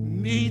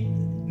meet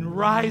and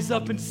rise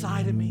up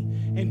inside of me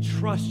and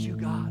trust you,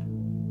 God.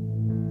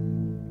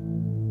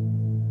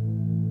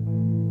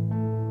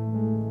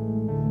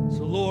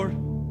 So, Lord,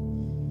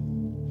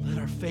 let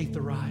our faith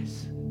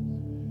arise.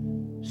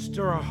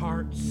 Stir our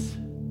hearts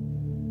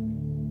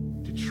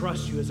to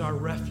trust you as our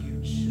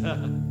refuge.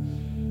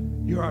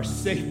 You're our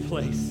safe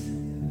place.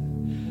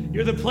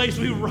 You're the place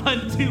we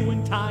run to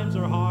when times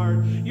are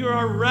hard. You're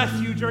our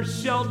refuge, our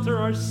shelter,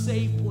 our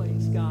safe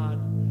place, God.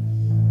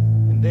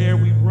 And there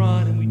we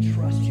run and we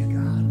trust you,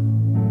 God,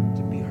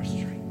 to be our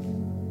strength.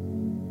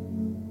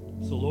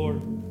 So,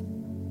 Lord,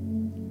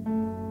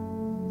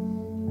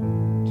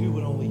 do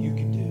what only you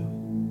can do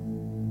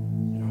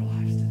in our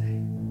lives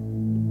today.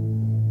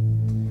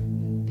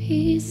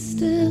 Be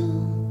still,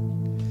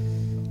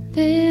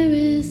 there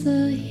is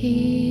a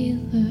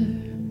healer.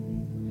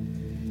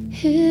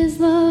 His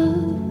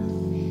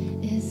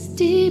love is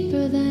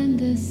deeper than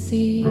the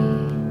sea.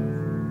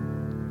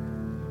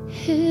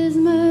 His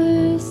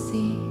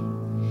mercy,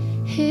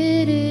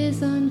 it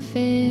is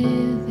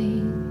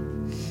unfailing.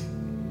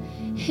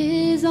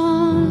 His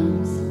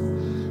arms,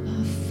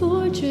 a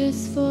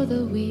fortress for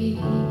the weak.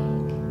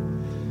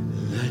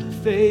 Let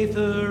faith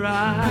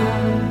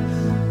arise.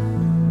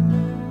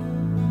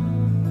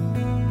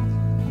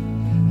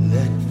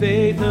 Let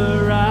faith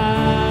arise.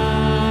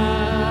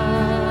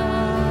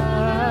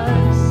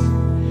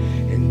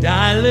 And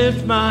I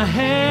lift my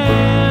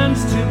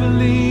hands to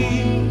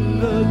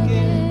believe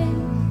again.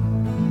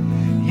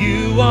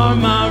 You are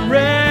my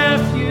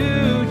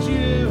refuge,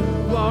 you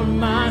are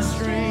my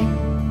strength.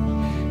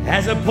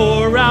 As I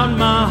pour out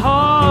my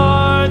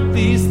heart,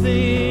 these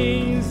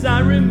things I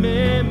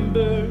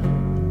remember.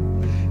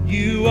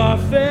 You are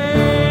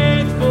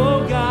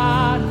faithful,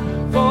 God,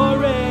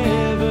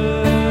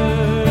 forever.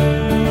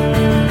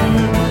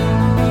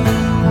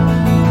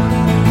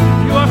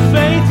 You are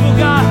faithful,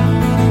 God.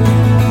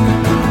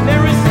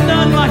 There is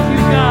none like you,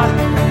 God.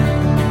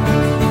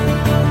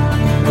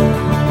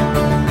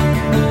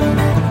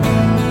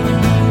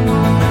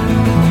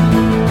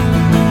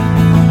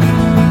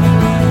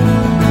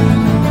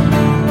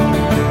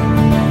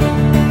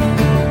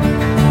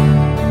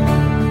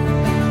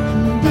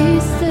 Be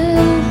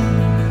still,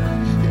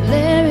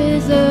 there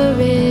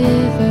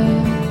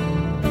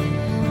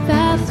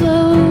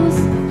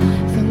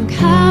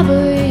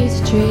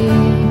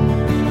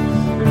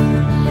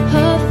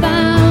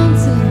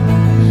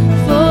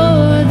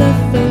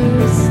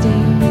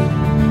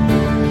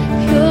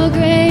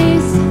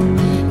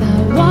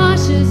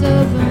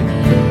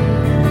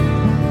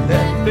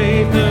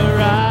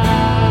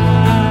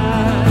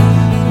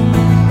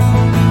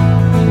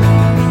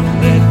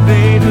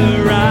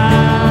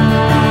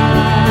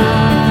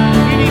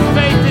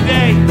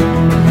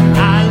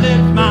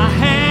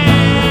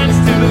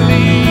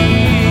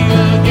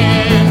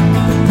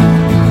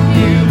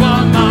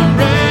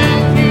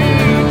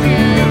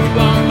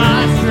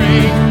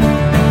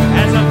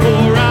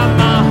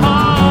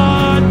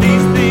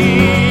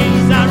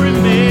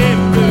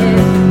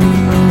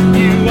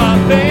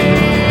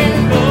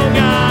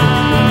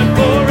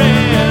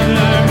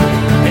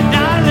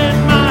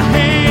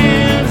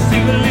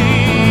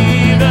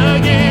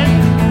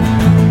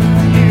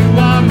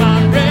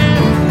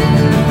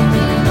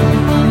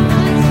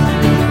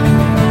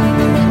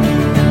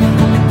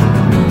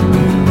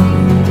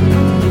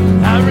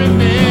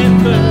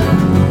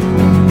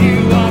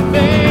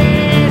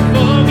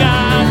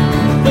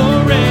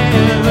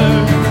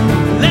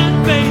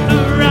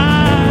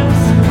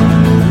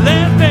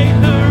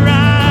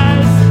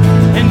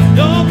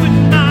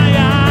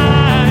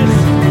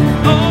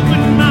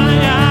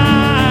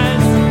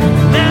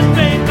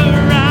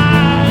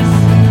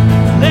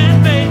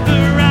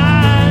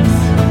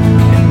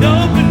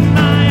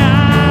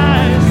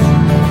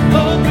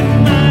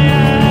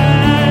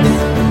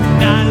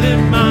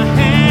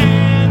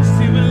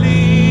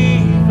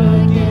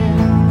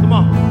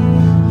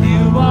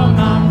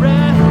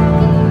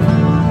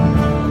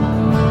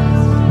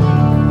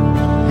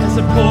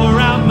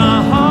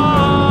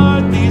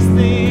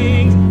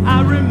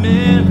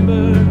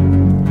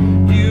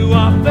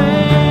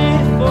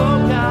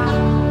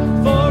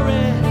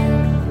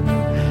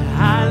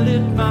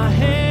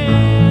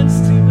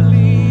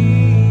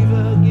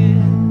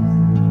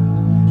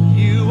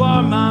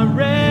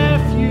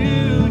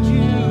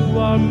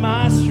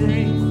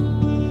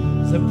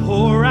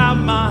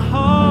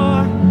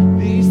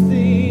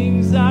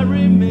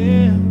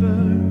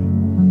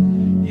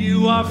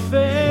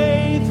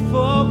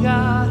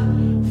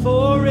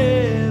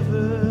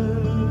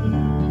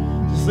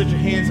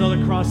hands all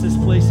across this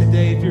place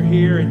today. If you're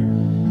here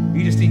and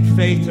you just need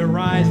faith to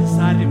rise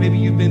inside of you, maybe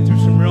you've been through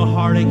some real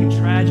heartache and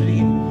tragedy,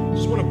 and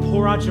just want to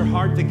pour out your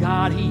heart to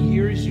God. He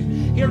hears you.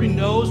 He already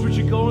knows what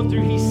you're going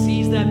through. He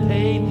sees that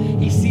pain.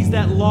 He sees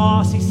that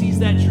loss. He sees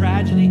that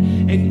tragedy.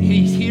 And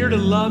he's here to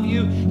love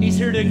you. He's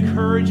here to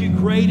encourage you.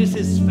 Great is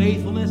his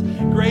faithfulness.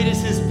 Great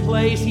is his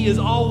place. He is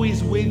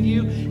always with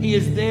you. He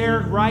is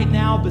there right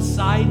now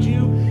beside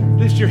you.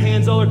 Lift your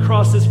hands all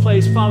across this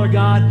place. Father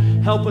God,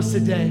 help us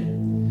today.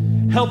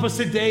 Help us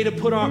today to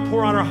pour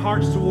out our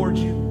hearts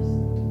towards you.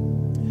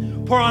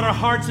 Pour out our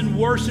hearts in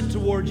worship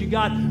towards you,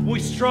 God. When we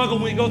struggle,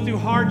 when we go through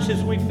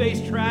hardships, when we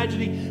face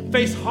tragedy,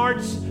 face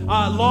hearts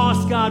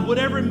lost, God,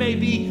 whatever it may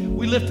be,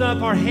 we lift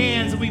up our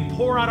hands and we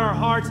pour out our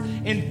hearts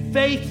in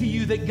faith to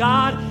you that,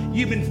 God,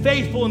 you've been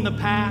faithful in the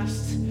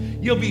past.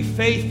 You'll be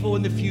faithful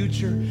in the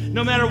future.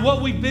 No matter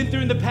what we've been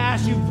through in the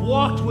past, you've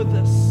walked with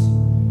us.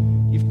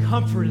 You've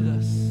comforted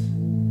us.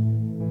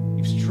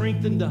 You've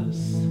strengthened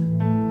us.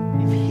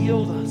 You've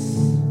healed us.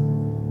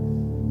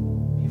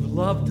 You've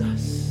loved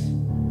us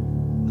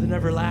with an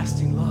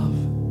everlasting love.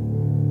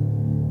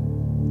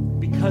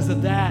 Because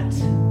of that,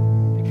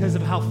 because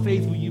of how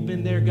faithful you've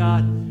been there,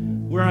 God,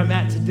 where I'm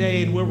at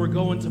today and where we're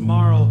going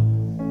tomorrow,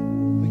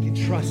 we can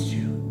trust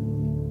you.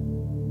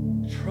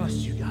 Trust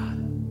you, God.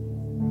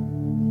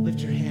 Lift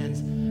your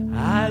hands.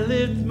 I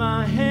lift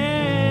my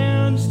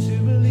hands to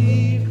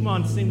believe. Come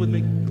on, sing with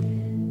me.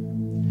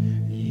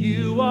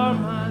 You are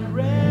my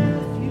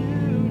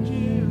refuge,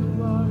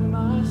 you are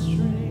my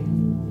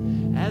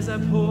strength. As I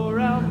pour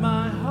out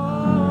my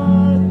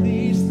heart,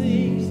 these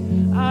things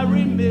I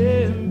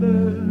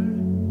remember.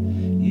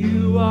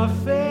 You are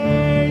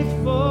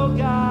faithful,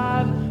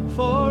 God,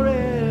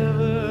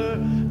 forever.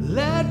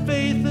 Let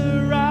faith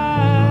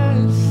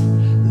arise,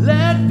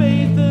 let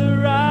faith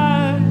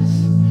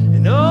arise,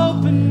 and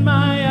open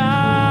my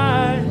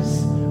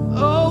eyes,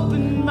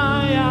 open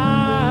my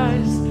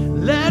eyes.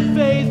 Let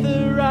faith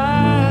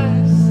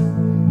arise,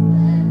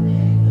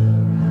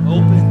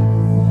 open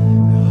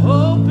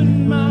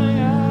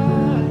my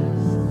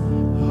eyes,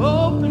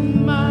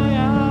 open my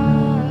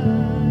eyes.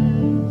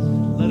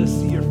 Let us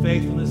see your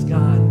faithfulness,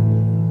 God.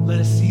 Let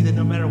us see that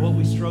no matter what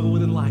we struggle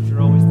with in life,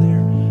 you're always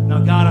there. Now,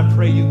 God, I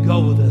pray you go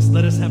with us.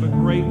 Let us have a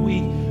great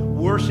week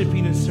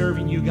worshiping and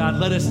serving you, God.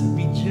 Let us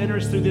be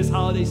generous through this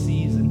holiday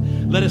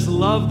season. Let us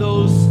love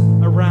those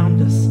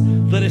around us.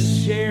 Let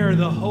us share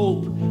the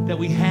hope that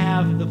we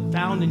have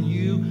found in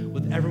you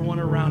with everyone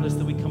around us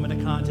that we come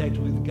into contact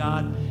with,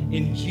 God,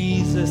 in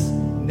Jesus'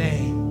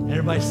 name.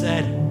 Everybody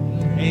said,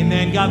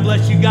 amen. God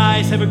bless you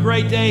guys. Have a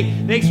great day.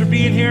 Thanks for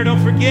being here.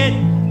 Don't forget,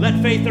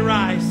 let faith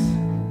arise.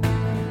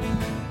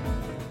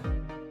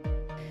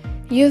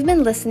 You have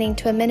been listening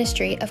to a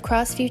ministry of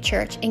Crossview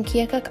Church in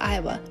Keokuk,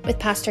 Iowa, with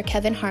Pastor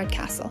Kevin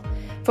Hardcastle.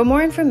 For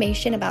more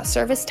information about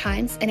service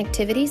times and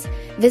activities,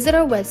 visit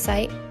our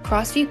website,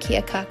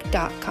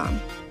 crossviewkeokuk.com.